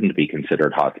or shouldn't be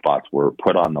considered hotspots were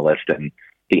put on the list. And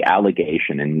the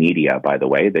allegation in media, by the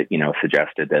way, that, you know,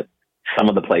 suggested that some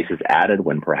of the places added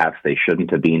when perhaps they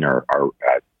shouldn't have been are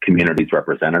communities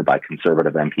represented by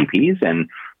conservative MPPs, and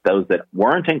those that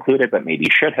weren't included but maybe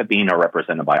should have been are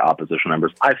represented by opposition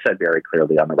members. I've said very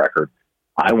clearly on the record,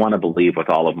 I want to believe with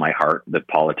all of my heart that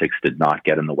politics did not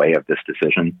get in the way of this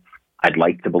decision. I'd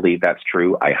like to believe that's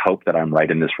true. I hope that I'm right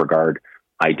in this regard.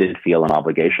 I did feel an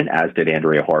obligation, as did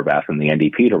Andrea Horwath and the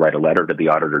NDP, to write a letter to the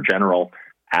Auditor General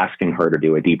asking her to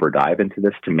do a deeper dive into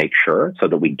this to make sure so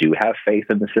that we do have faith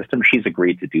in the system. She's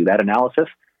agreed to do that analysis,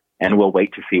 and we'll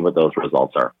wait to see what those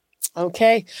results are.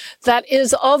 Okay. That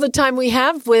is all the time we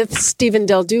have with Stephen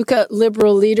Del Duca,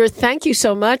 Liberal leader. Thank you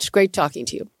so much. Great talking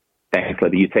to you. Thanks,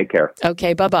 Libby. You take care.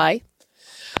 Okay. Bye-bye.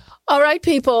 All right,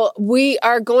 people, we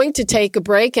are going to take a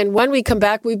break. And when we come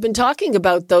back, we've been talking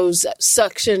about those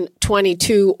Section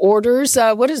 22 orders.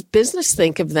 What does business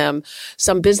think of them?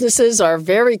 Some businesses are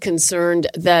very concerned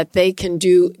that they can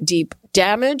do deep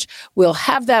damage. We'll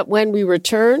have that when we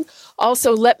return.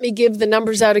 Also, let me give the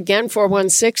numbers out again,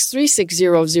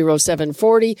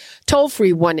 416-360-0740, toll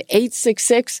free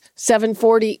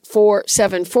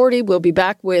 1-866-740-4740. We'll be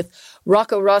back with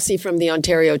Rocco Rossi from the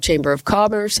Ontario Chamber of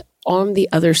Commerce on the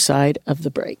other side of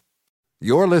the break.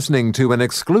 You're listening to an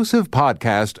exclusive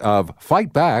podcast of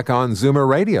Fight Back on Zoomer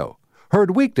Radio.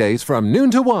 Heard weekdays from noon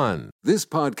to 1. This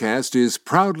podcast is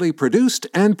proudly produced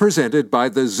and presented by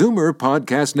the Zoomer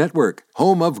Podcast Network,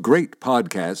 home of great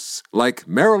podcasts like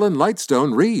Marilyn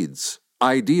Lightstone Reads,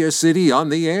 Idea City on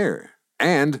the Air,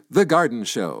 and The Garden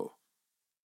Show.